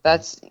ahead.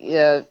 That's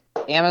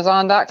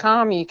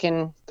Amazon.com. You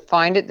can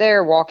find it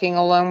there. Walking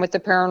Alone with the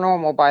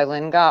Paranormal by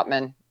Lynn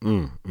Gottman.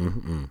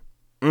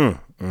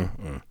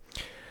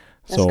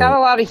 It's got a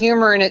lot of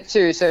humor in it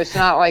too, so it's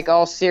not like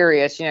all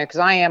serious, because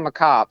I am a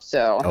cop,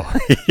 so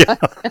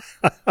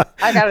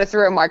I got to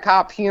throw my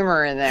cop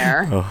humor in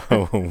there.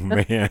 Oh,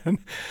 man.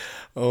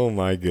 Oh,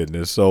 my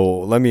goodness. So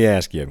let me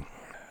ask you,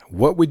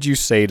 what would you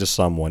say to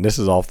someone? This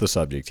is off the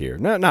subject here.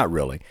 No, not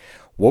really.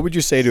 What would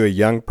you say to a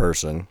young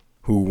person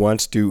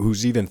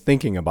who's even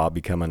thinking about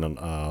becoming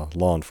a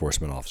law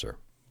enforcement officer?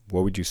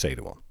 What would you say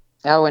to them?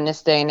 Oh, in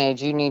this day and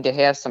age, you need to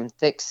have some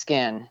thick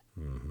skin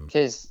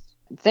because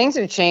things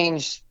have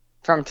changed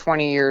from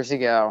 20 years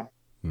ago.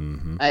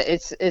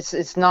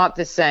 It's not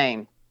the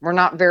same. We're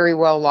not very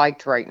well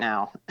liked right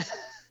now.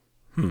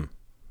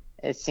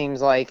 It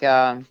seems like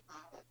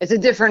it's a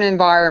different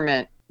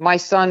environment. My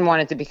son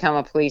wanted to become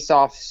a police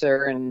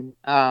officer, and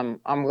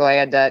I'm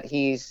glad that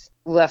he's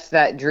left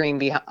that dream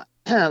behind.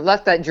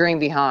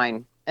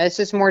 It's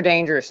just more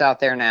dangerous out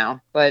there now.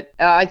 But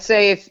I'd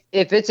say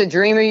if it's a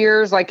dream of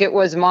yours like it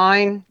was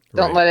mine,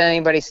 don't let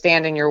anybody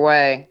stand in your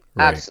way.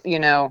 Right.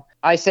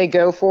 I say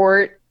go for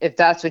it if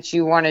that's what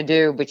you want to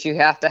do, but you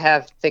have to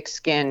have thick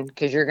skin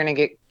because you're gonna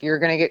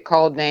get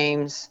called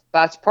names.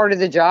 That's part of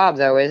the job,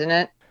 though, isn't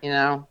it?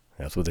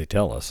 That's what they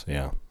tell us.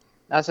 Yeah.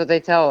 That's what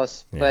they tell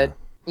us. Yeah. But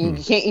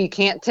you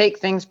can't take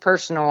things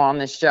personal on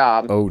this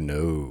job. Oh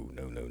no.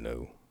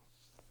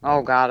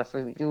 Oh God, if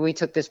we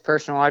took this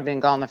personal, I'd been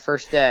gone the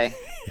first day.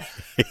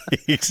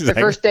 Exactly. The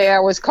first day I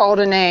was called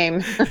a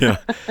name.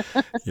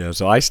 Yeah.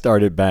 So I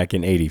started back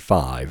in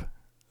 85.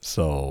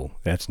 So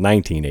that's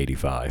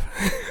 1985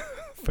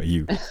 for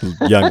you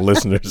young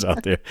listeners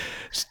out there.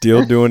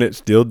 Still doing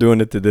it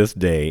to this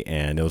day.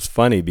 And it was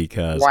funny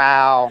because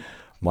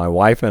my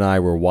wife and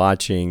I were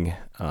watching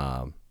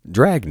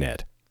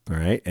Dragnet, all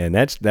right? And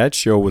that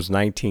show was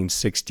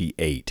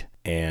 1968.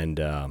 And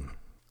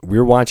we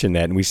were watching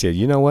that and we said,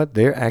 you know what?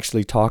 They're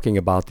actually talking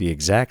about the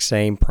exact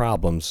same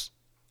problems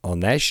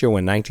on that show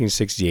in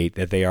 1968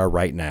 that they are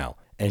right now.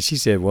 And she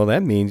said, well,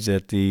 that means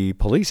that the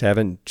police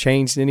haven't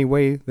changed any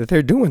way that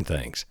they're doing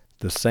things.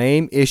 The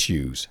same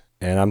issues.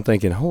 And I'm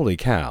thinking, holy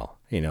cow,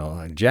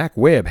 Jack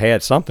Webb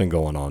had something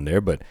going on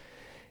there, but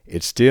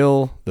it's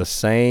still the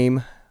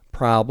same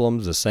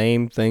problems, the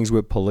same things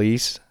with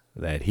police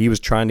that he was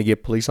trying to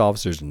get police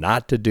officers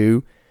not to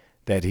do,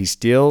 that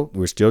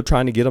we're still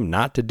trying to get them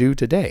not to do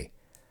today.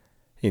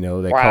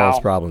 That cause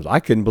problems. I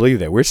couldn't believe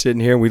that. We're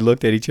sitting here and we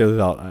looked at each other and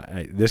thought,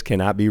 this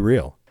cannot be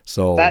real.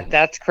 So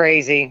that's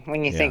crazy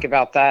when you think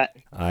about that.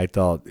 I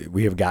thought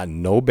we have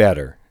gotten no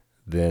better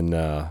than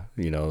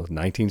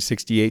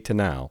 1968 to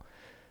now.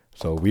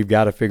 So we've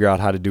got to figure out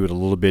how to do it a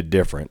little bit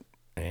different.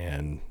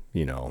 And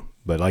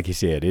but like you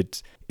said,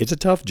 it's a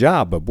tough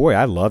job. But boy,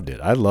 I loved it.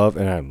 I love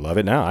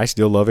it now. I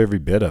still love every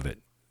bit of it.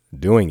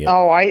 Doing it.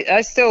 Oh,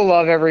 I still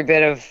love every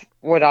bit of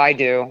what I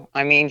do.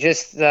 I mean,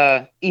 just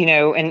and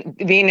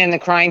being in the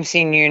crime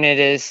scene unit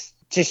is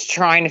just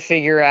trying to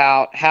figure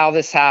out how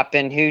this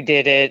happened, who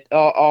did it,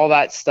 all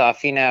that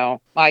stuff.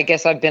 I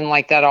guess I've been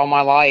like that all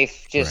my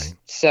life.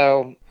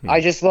 So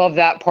I just love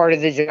that part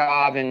of the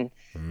job and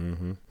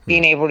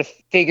being able to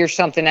figure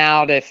something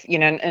out. If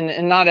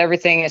and not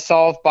everything is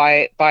solved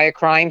by a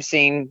crime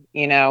scene,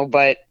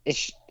 but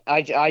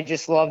I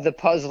just love the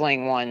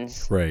puzzling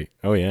ones. Right.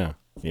 Oh yeah.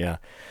 Yeah.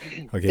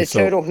 Okay. The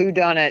total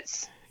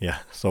whodunits. Yeah.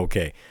 So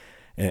okay.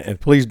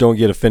 And please don't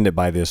get offended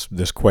by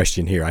this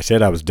question here. I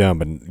said I was done,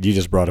 but you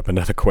just brought up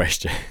another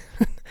question.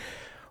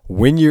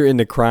 When you're in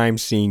the crime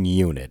scene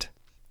unit,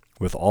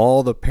 with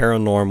all the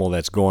paranormal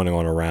that's going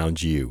on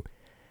around you,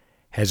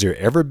 has there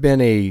ever been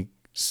a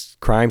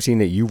crime scene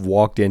that you've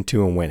walked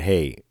into and went,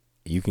 hey,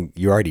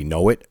 you already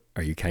know it,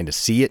 or you kind of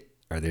see it,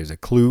 or there's a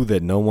clue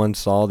that no one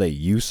saw that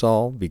you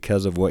saw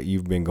because of what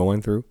you've been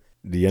going through?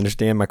 Do you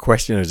understand my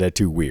question, or is that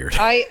too weird?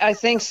 I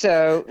think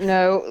so.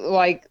 No,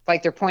 like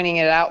they're pointing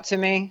it out to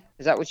me.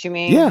 Is that what you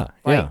mean? Yeah,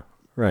 yeah,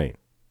 right.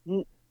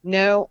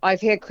 No,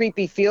 I've had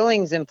creepy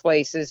feelings in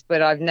places,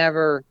 but I've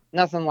never,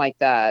 nothing like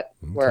that.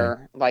 Okay.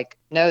 Where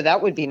no,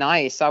 that would be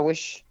nice. I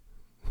wish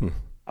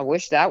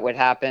that would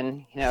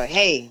happen.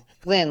 Hey,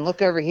 Lynn,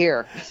 look over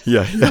here.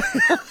 Yeah.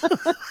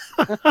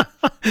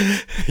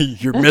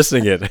 You're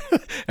missing it.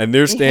 And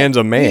there stands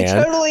a man.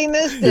 You totally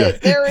missed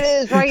it. There it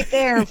is right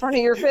there in front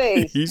of your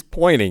face. He's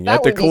pointing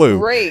at the clue. That would be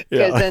great,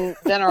 because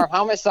then our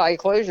homicide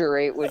closure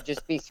rate would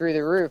just be through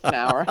the roof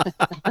now.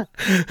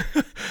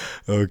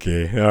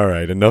 Okay. All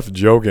right. Enough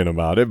joking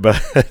about it.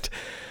 But,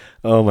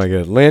 oh, my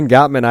God. Lynn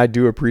Gottman, I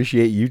do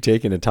appreciate you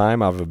taking the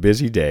time out of a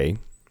busy day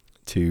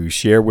to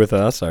share with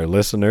us, our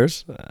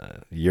listeners,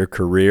 your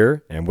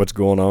career and what's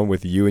going on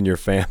with you and your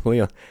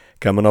family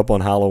coming up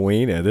on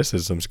Halloween. This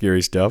is some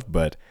scary stuff,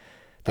 but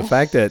the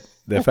fact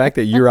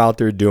that you're out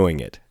there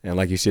doing it, and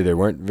like you said, there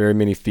weren't very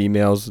many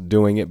females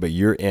doing it, but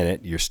you're in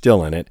it, you're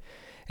still in it,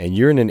 and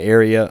you're in an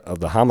area of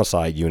the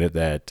homicide unit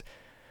that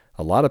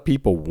a lot of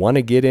people want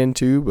to get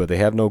into, but they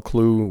have no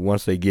clue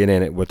once they get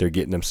in it what they're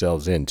getting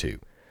themselves into.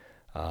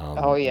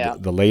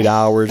 The late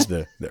hours,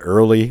 the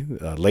early,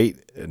 late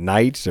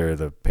nights, or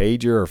the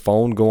pager or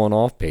phone going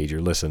off.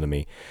 Pager, listen to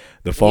me.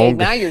 The phone.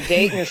 Yeah, now you're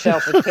dating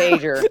yourself with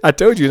pager. I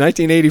told you,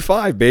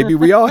 1985, baby,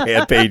 we all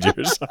had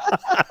pagers.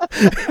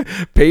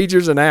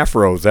 Pagers and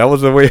afros. That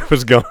was the way it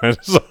was going.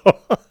 So,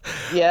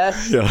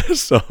 yes. Yeah.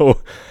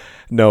 So,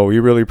 no, we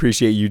really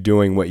appreciate you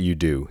doing what you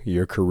do,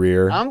 your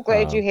career. I'm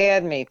glad you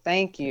had me.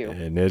 Thank you.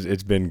 And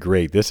it's been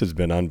great. This has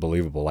been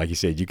unbelievable. Like you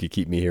said, you could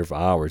keep me here for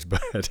hours,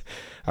 but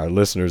our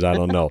listeners, I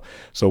don't know.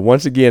 So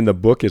once again, the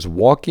book is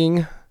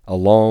Walking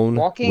Alone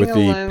with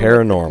the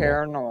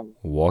Paranormal.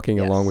 Walking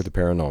Alone with the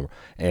Paranormal.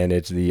 And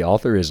the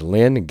author is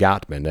Lynn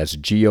Gottman. That's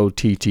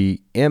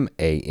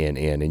Gottmann.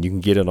 And you can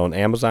get it on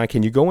Amazon.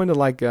 Can you go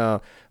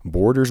into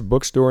Borders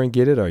bookstore and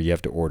get it, or you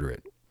have to order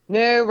it?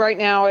 No, right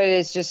now it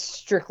is just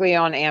strictly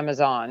on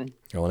Amazon.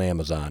 On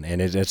Amazon.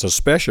 And it's a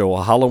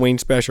Halloween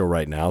special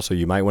right now, so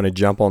you might want to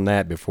jump on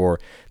that before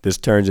this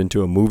turns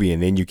into a movie,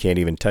 and then you can't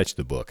even touch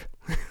the book.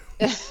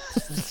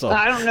 So.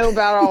 I don't know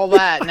about all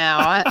that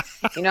now.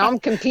 I'm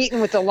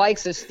competing with the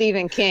likes of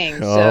Stephen King.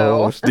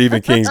 So. Oh,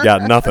 Stephen King's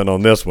got nothing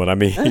on this one. I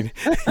mean,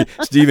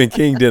 Stephen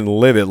King didn't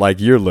live it like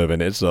you're living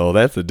it, so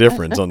that's the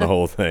difference on the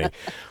whole thing.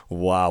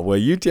 Wow. Well,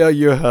 you tell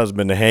your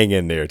husband to hang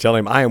in there. Tell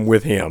him I am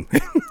with him.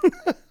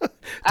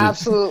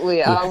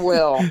 Absolutely, I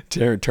will.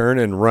 Turn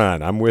and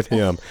run. I'm with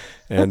him.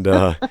 And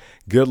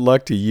good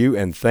luck to you,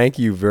 and thank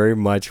you very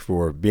much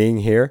for being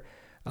here.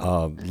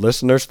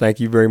 Listeners, thank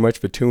you very much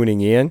for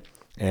tuning in,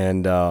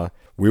 and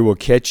we will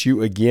catch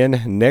you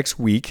again next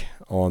week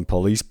on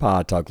Police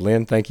Pod Talk.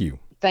 Lynn, thank you.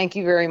 Thank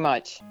you very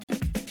much.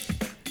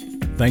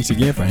 Thanks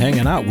again for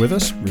hanging out with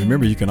us.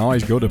 Remember, you can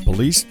always go to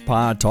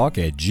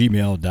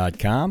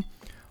policepodtalk@gmail.com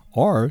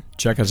or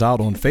check us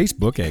out on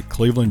Facebook at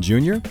Cleveland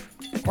Junior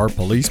or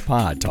Police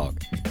Pod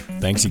Talk.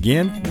 Thanks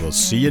again. We'll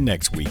see you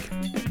next week.